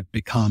it would have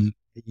become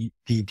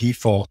the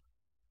default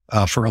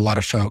for a lot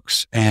of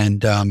folks.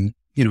 And,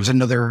 it was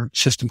another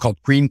system called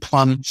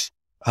Greenplum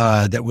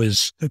that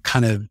was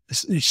kind of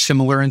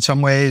similar in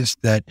some ways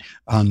that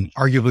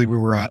arguably we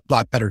were a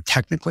lot better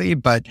technically.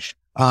 But,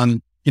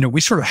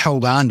 we sort of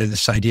held on to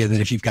this idea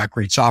that if you've got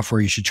great software,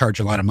 you should charge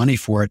a lot of money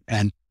for it.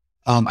 And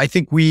I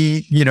think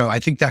I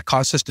think that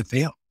caused us to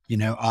fail,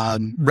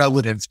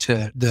 relative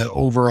to the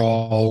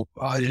overall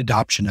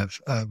adoption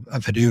of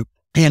Hadoop.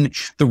 And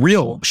the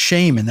real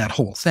shame in that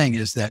whole thing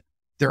is that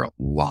there are a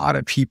lot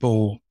of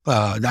people,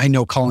 I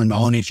know Colin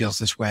Mahoney feels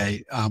this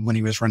way when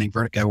he was running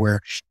Vertica, where,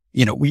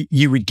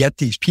 you would get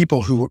these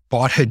people who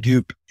bought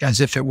Hadoop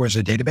as if it was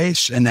a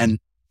database and then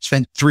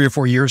spent 3 or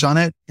 4 years on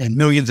it and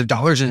millions of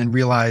dollars and then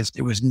realized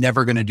it was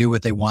never going to do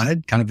what they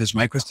wanted, kind of as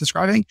Mike was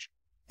describing.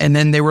 And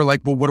then they were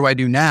like, well, what do I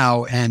do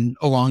now? And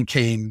along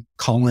came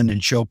Colin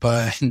and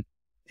Shilpa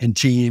and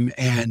team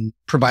and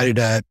provided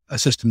a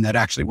system that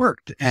actually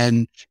worked.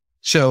 And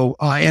so,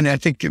 and I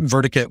think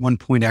Vertica at one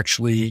point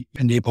actually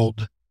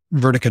enabled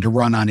Vertica to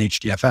run on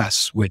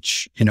HDFS,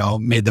 which,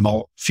 made them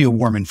all feel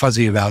warm and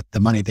fuzzy about the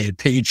money they had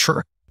paid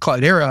for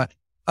Cloudera.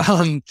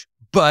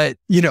 But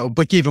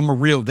gave them a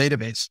real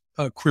database,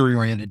 a query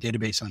oriented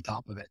database on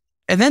top of it.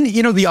 And then,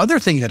 the other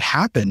thing that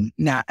happened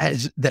now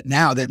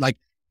that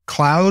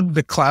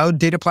the cloud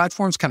data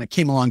platforms kind of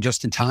came along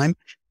just in time.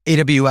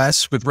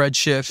 AWS with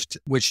Redshift,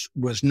 which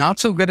was not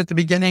so good at the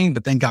beginning,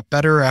 but then got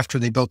better after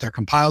they built their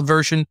compiled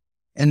version.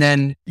 And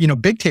then,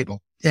 Bigtable,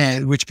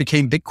 which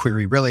became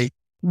BigQuery, really.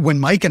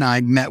 When Mike and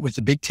I met with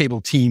the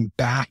Bigtable team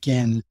back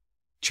in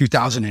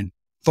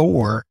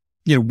 2004,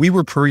 we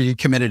were pretty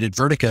committed at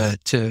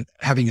Vertica to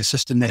having a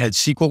system that had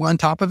SQL on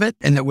top of it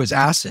and that was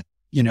ACID.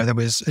 that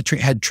was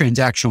had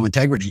transactional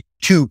integrity,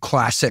 two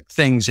classic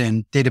things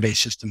in database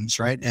systems,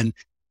 right? And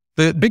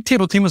the big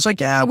table team was like,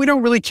 yeah, we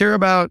don't really care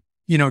about,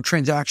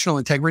 transactional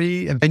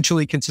integrity.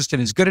 Eventually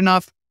consistent is good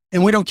enough.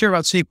 And we don't care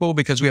about SQL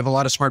because we have a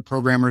lot of smart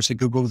programmers at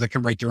Google that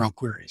can write their own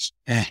queries.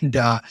 And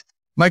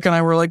Mike and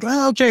I were like,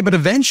 well, okay, but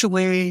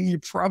eventually you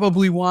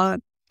probably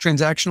want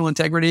transactional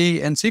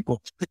integrity and SQL.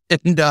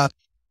 And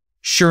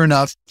sure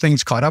enough,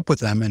 things caught up with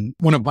them. And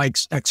one of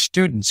Mike's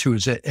ex-students who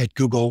was at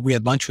Google, we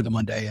had lunch with him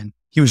one day and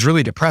he was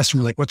really depressed.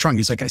 And we're like, what's wrong?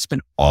 He's like, I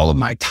spent all of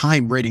my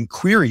time writing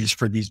queries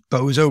for these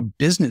bozo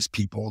business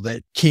people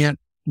that can't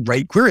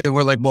write queries. And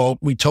we're like, well,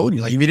 we told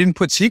you, like, if you didn't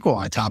put SQL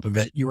on top of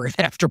it, you were going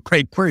to have to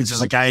write queries.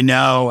 It's like, I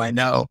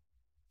know.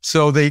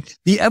 So the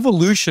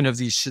evolution of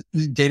these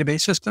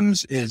database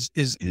systems is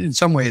in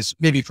some ways,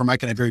 maybe for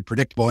Mike and I, very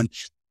predictable. And,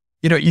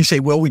 you say,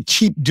 well, we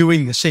keep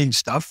doing the same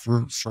stuff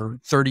for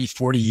 30,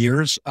 40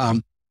 years.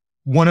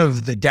 One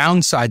of the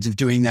downsides of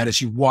doing that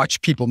is you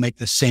watch people make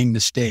the same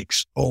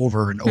mistakes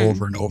over and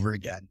over and over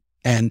again.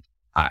 And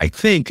I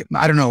think,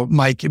 I don't know,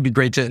 Mike, it'd be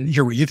great to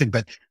hear what you think,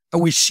 but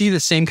we see the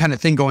same kind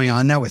of thing going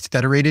on now with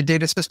federated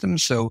data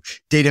systems. So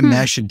data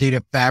mesh and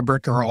data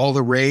fabric are all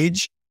the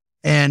rage.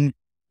 And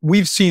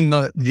we've seen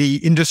the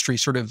industry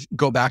sort of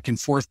go back and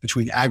forth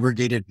between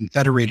aggregated and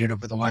federated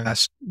over the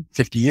last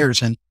 50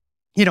 years. And,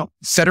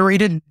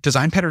 federated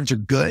design patterns are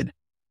good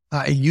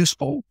and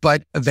useful,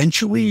 but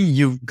eventually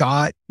you've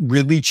got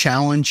really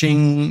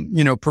challenging,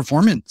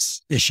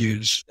 performance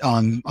issues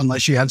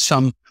unless you have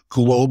some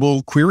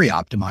global query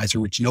optimizer,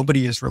 which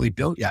nobody has really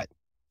built yet.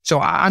 So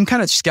I'm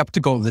kind of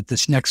skeptical that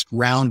this next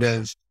round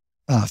of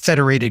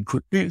federated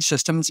query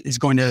systems is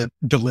going to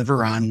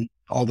deliver on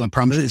all the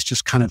promises. It's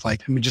just kind of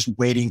like, I'm just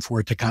waiting for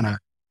it to kind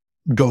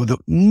of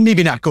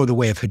maybe not go the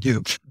way of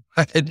Hadoop.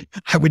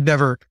 I would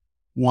never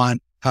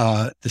want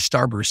the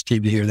Starburst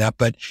team to hear that,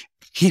 but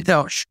I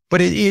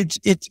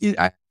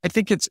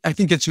think it's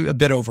a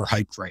bit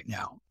overhyped right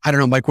now. I don't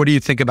know, Mike, what do you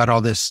think about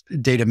all this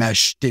data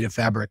mesh, data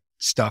fabric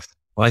stuff?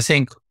 Well, I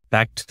think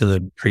back to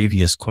the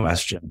previous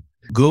question,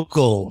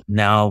 Google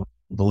now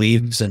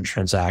believes in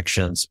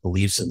transactions,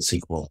 believes in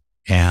SQL.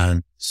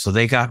 And so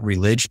they got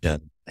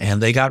religion,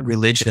 and they got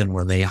religion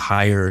when they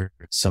hired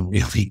some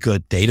really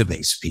good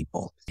database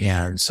people.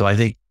 And so I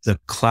think the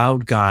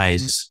cloud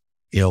guys,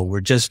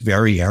 were just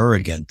very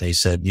arrogant. They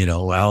said,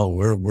 well,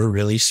 we're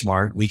really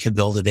smart. We can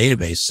build a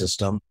database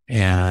system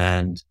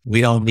and we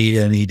don't need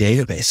any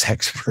database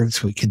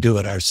experts. We can do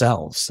it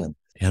ourselves.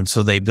 And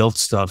so they built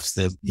stuff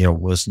that,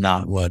 was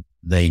not what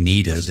they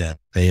needed, and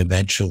they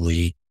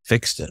eventually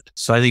fixed it.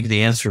 So I think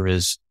the answer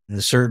is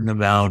a certain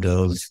amount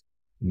of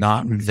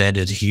not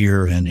invented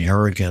here and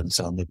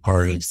arrogance on the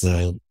part of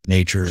the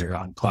nature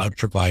on cloud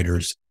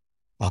providers,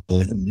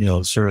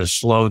 sort of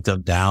slowed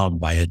them down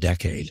by a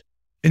decade.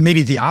 And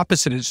maybe the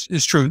opposite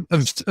is true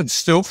of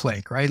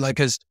Snowflake, right? Like,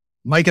 because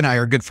Mike and I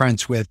are good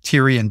friends with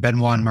Thierry and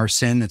Benoit and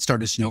Marcin that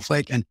started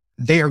Snowflake, and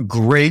they are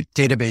great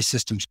database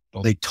systems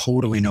people. They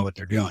totally know what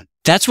they're doing.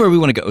 That's where we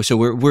want to go. So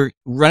we're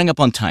running up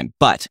on time,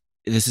 but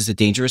this is a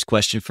dangerous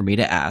question for me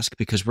to ask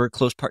because we're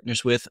close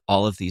partners with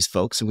all of these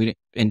folks.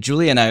 And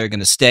Julia and I are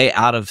going to stay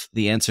out of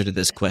the answer to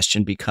this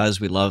question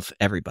because we love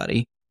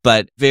everybody,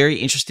 but very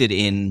interested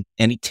in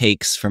any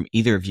takes from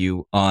either of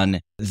you on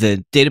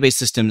the database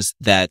systems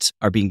that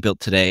are being built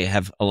today,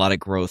 have a lot of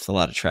growth, a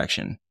lot of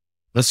traction.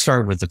 Let's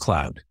start with the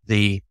cloud.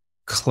 The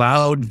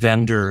cloud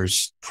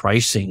vendors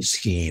pricing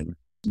scheme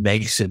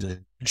makes it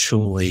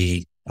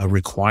actually a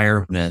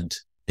requirement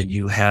that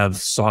you have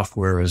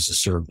software as a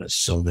service,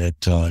 so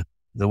that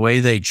the way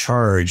they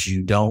charge,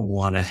 you don't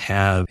want to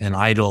have an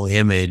idle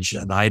image,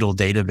 an idle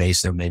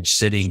database image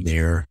sitting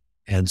there.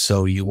 And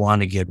so you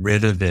want to get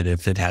rid of it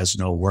if it has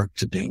no work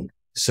to do.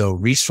 So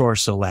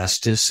resource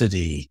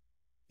elasticity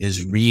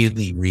is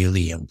really,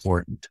 really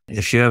important.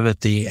 If you have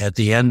at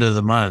the end of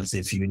the month,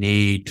 if you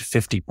need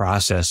 50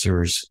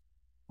 processors,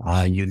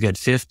 you get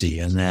 50.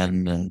 And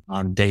then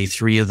on day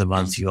 3 of the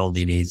month, you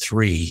only need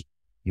 3.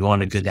 You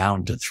want to go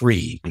down to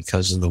 3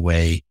 because of the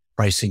way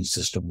pricing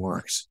system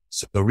works.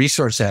 So the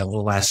resource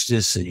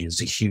elasticity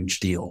is a huge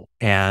deal.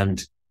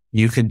 And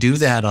you can do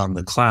that on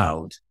the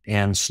cloud.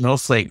 And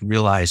Snowflake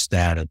realized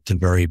that at the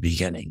very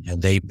beginning,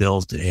 and they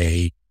built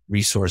a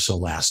resource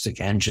elastic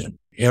engine.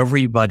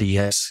 Everybody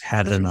has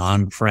had an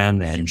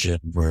on-prem engine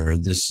where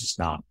this is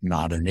not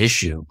an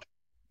issue,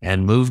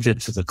 and moved it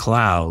to the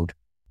cloud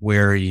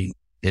where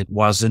it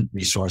wasn't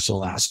resource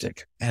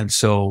elastic. And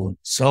so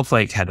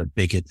Snowflake had a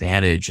big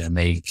advantage, and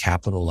they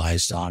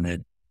capitalized on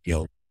it,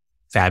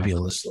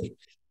 fabulously.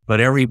 But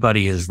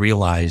everybody has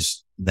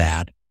realized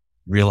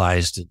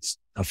it's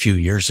a few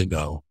years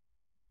ago.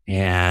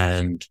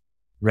 And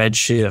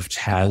Redshift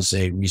has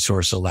a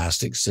resource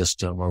elastic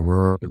system,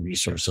 or a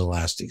resource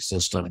elastic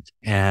system.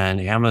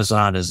 And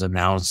Amazon has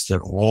announced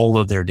that all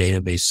of their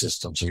database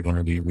systems are going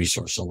to be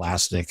resource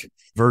elastic.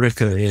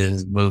 Vertica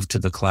is moved to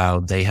the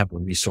cloud. They have a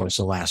resource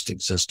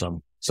elastic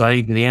system. So I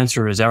think the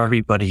answer is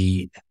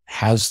everybody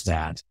has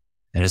that.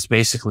 And it's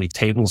basically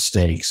table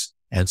stakes.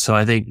 And so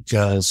I think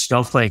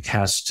Snowflake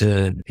has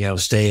to,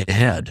 stay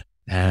ahead.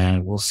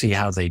 and we'll see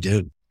how they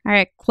do. All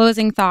right,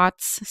 closing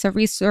thoughts. So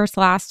resource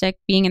elastic,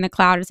 being in the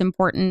cloud is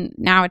important.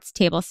 Now it's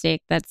table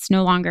stake. That's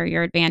no longer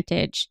your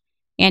advantage.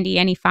 Andy,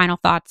 any final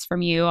thoughts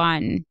from you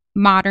on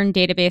modern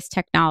database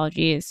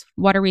technologies?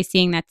 What are we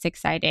seeing that's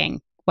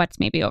exciting? What's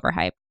maybe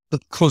overhyped? The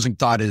closing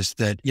thought is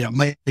that,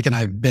 Mike and I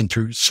have been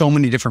through so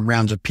many different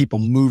rounds of people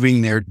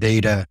moving their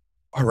data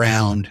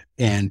around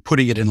and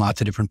putting it in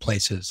lots of different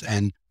places.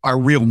 And our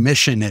real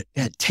mission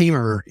at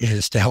Tamr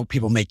is to help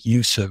people make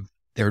use of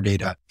their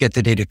data, get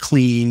the data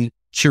clean,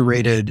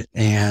 curated,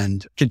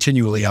 and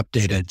continually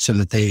updated so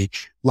that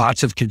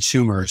lots of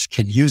consumers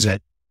can use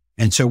it.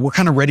 And so we're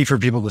kind of ready for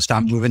people to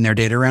stop moving their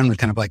data around. We're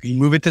kind of like, you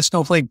move it to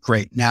Snowflake?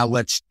 Great. Now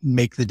let's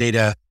make the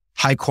data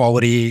high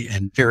quality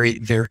and very,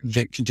 very,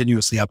 very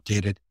continuously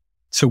updated.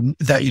 So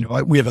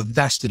that, we have a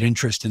vested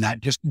interest in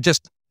that,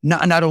 just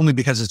not only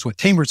because it's what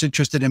Tamr's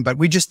interested in, but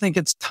we just think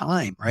it's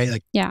time,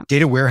 right?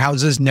 Data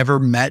warehouses never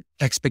met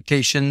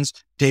expectations.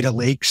 Data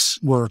lakes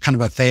were kind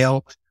of a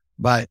fail,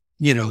 but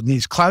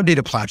these cloud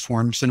data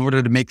platforms, in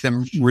order to make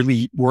them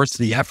really worth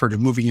the effort of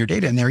moving your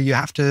data in there, you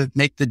have to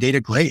make the data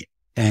great.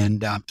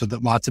 And so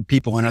that lots of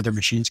people and other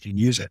machines can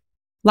use it.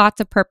 Lots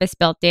of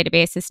purpose-built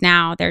databases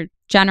now. They're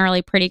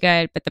generally pretty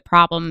good, but the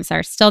problems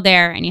are still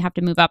there and you have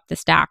to move up the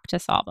stack to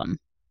solve them.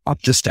 Up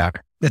the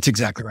stack. That's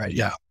exactly right.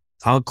 Yeah.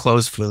 I'll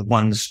close with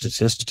one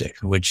statistic,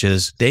 which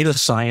is data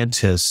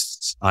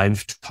scientists.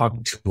 I've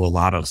talked to a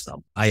lot of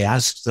them. I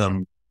asked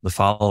them the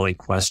following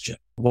question.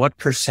 What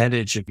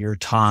percentage of your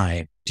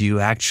time do you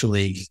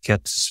actually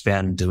get to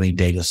spend doing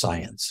data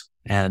science?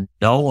 And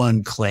no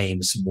one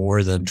claims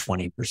more than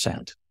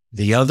 20%.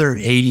 The other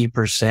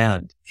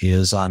 80%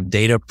 is on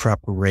data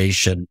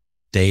preparation,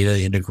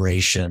 data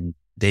integration,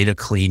 data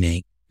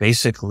cleaning,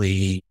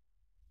 basically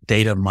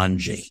data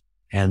munging.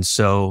 And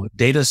so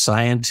data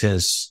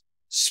scientists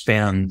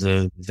spend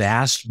the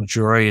vast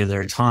majority of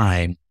their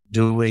time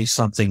doing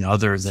something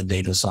other than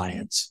data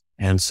science.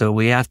 And so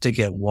we have to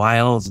get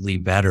wildly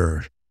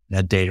better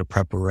at data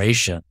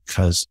preparation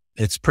because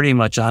it's pretty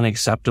much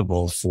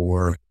unacceptable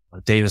for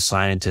a data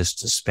scientist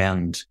to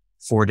spend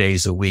 4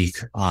 days a week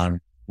on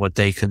what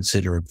they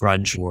consider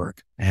grunge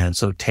work. And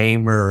so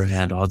Tamr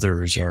and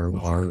others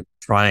are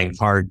trying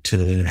hard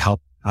to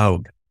help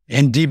out.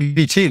 And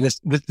DBT,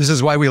 this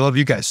is why we love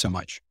you guys so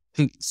much.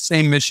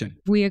 Same mission.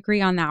 We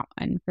agree on that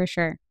one for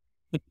sure.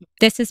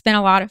 This has been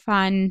a lot of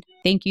fun.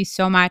 Thank you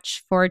so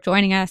much for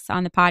joining us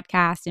on the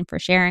podcast and for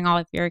sharing all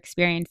of your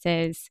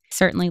experiences.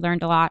 Certainly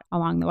learned a lot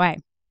along the way.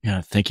 Yeah,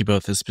 thank you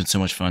both. This has been so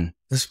much fun.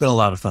 This has been a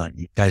lot of fun.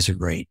 You guys are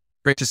great.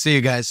 Great to see you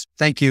guys.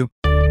 Thank you.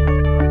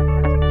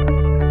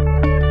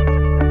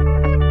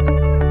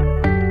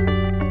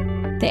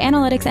 The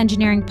Analytics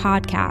Engineering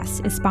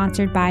Podcast is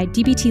sponsored by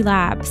DBT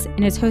Labs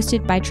and is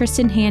hosted by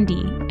Tristan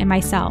Handy and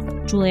myself,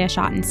 Julia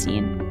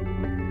Schottenstein.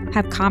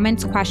 Have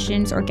comments,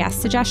 questions, or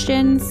guest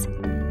suggestions?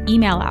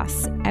 Email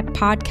us at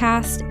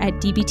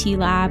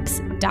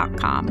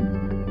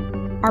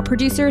podcast@dbtlabs.com. Our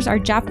producers are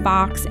Jeff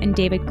Fox and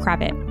David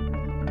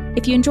Krevitt.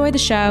 If you enjoy the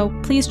show,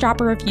 please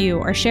drop a review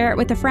or share it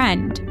with a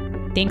friend.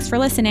 Thanks for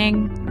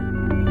listening.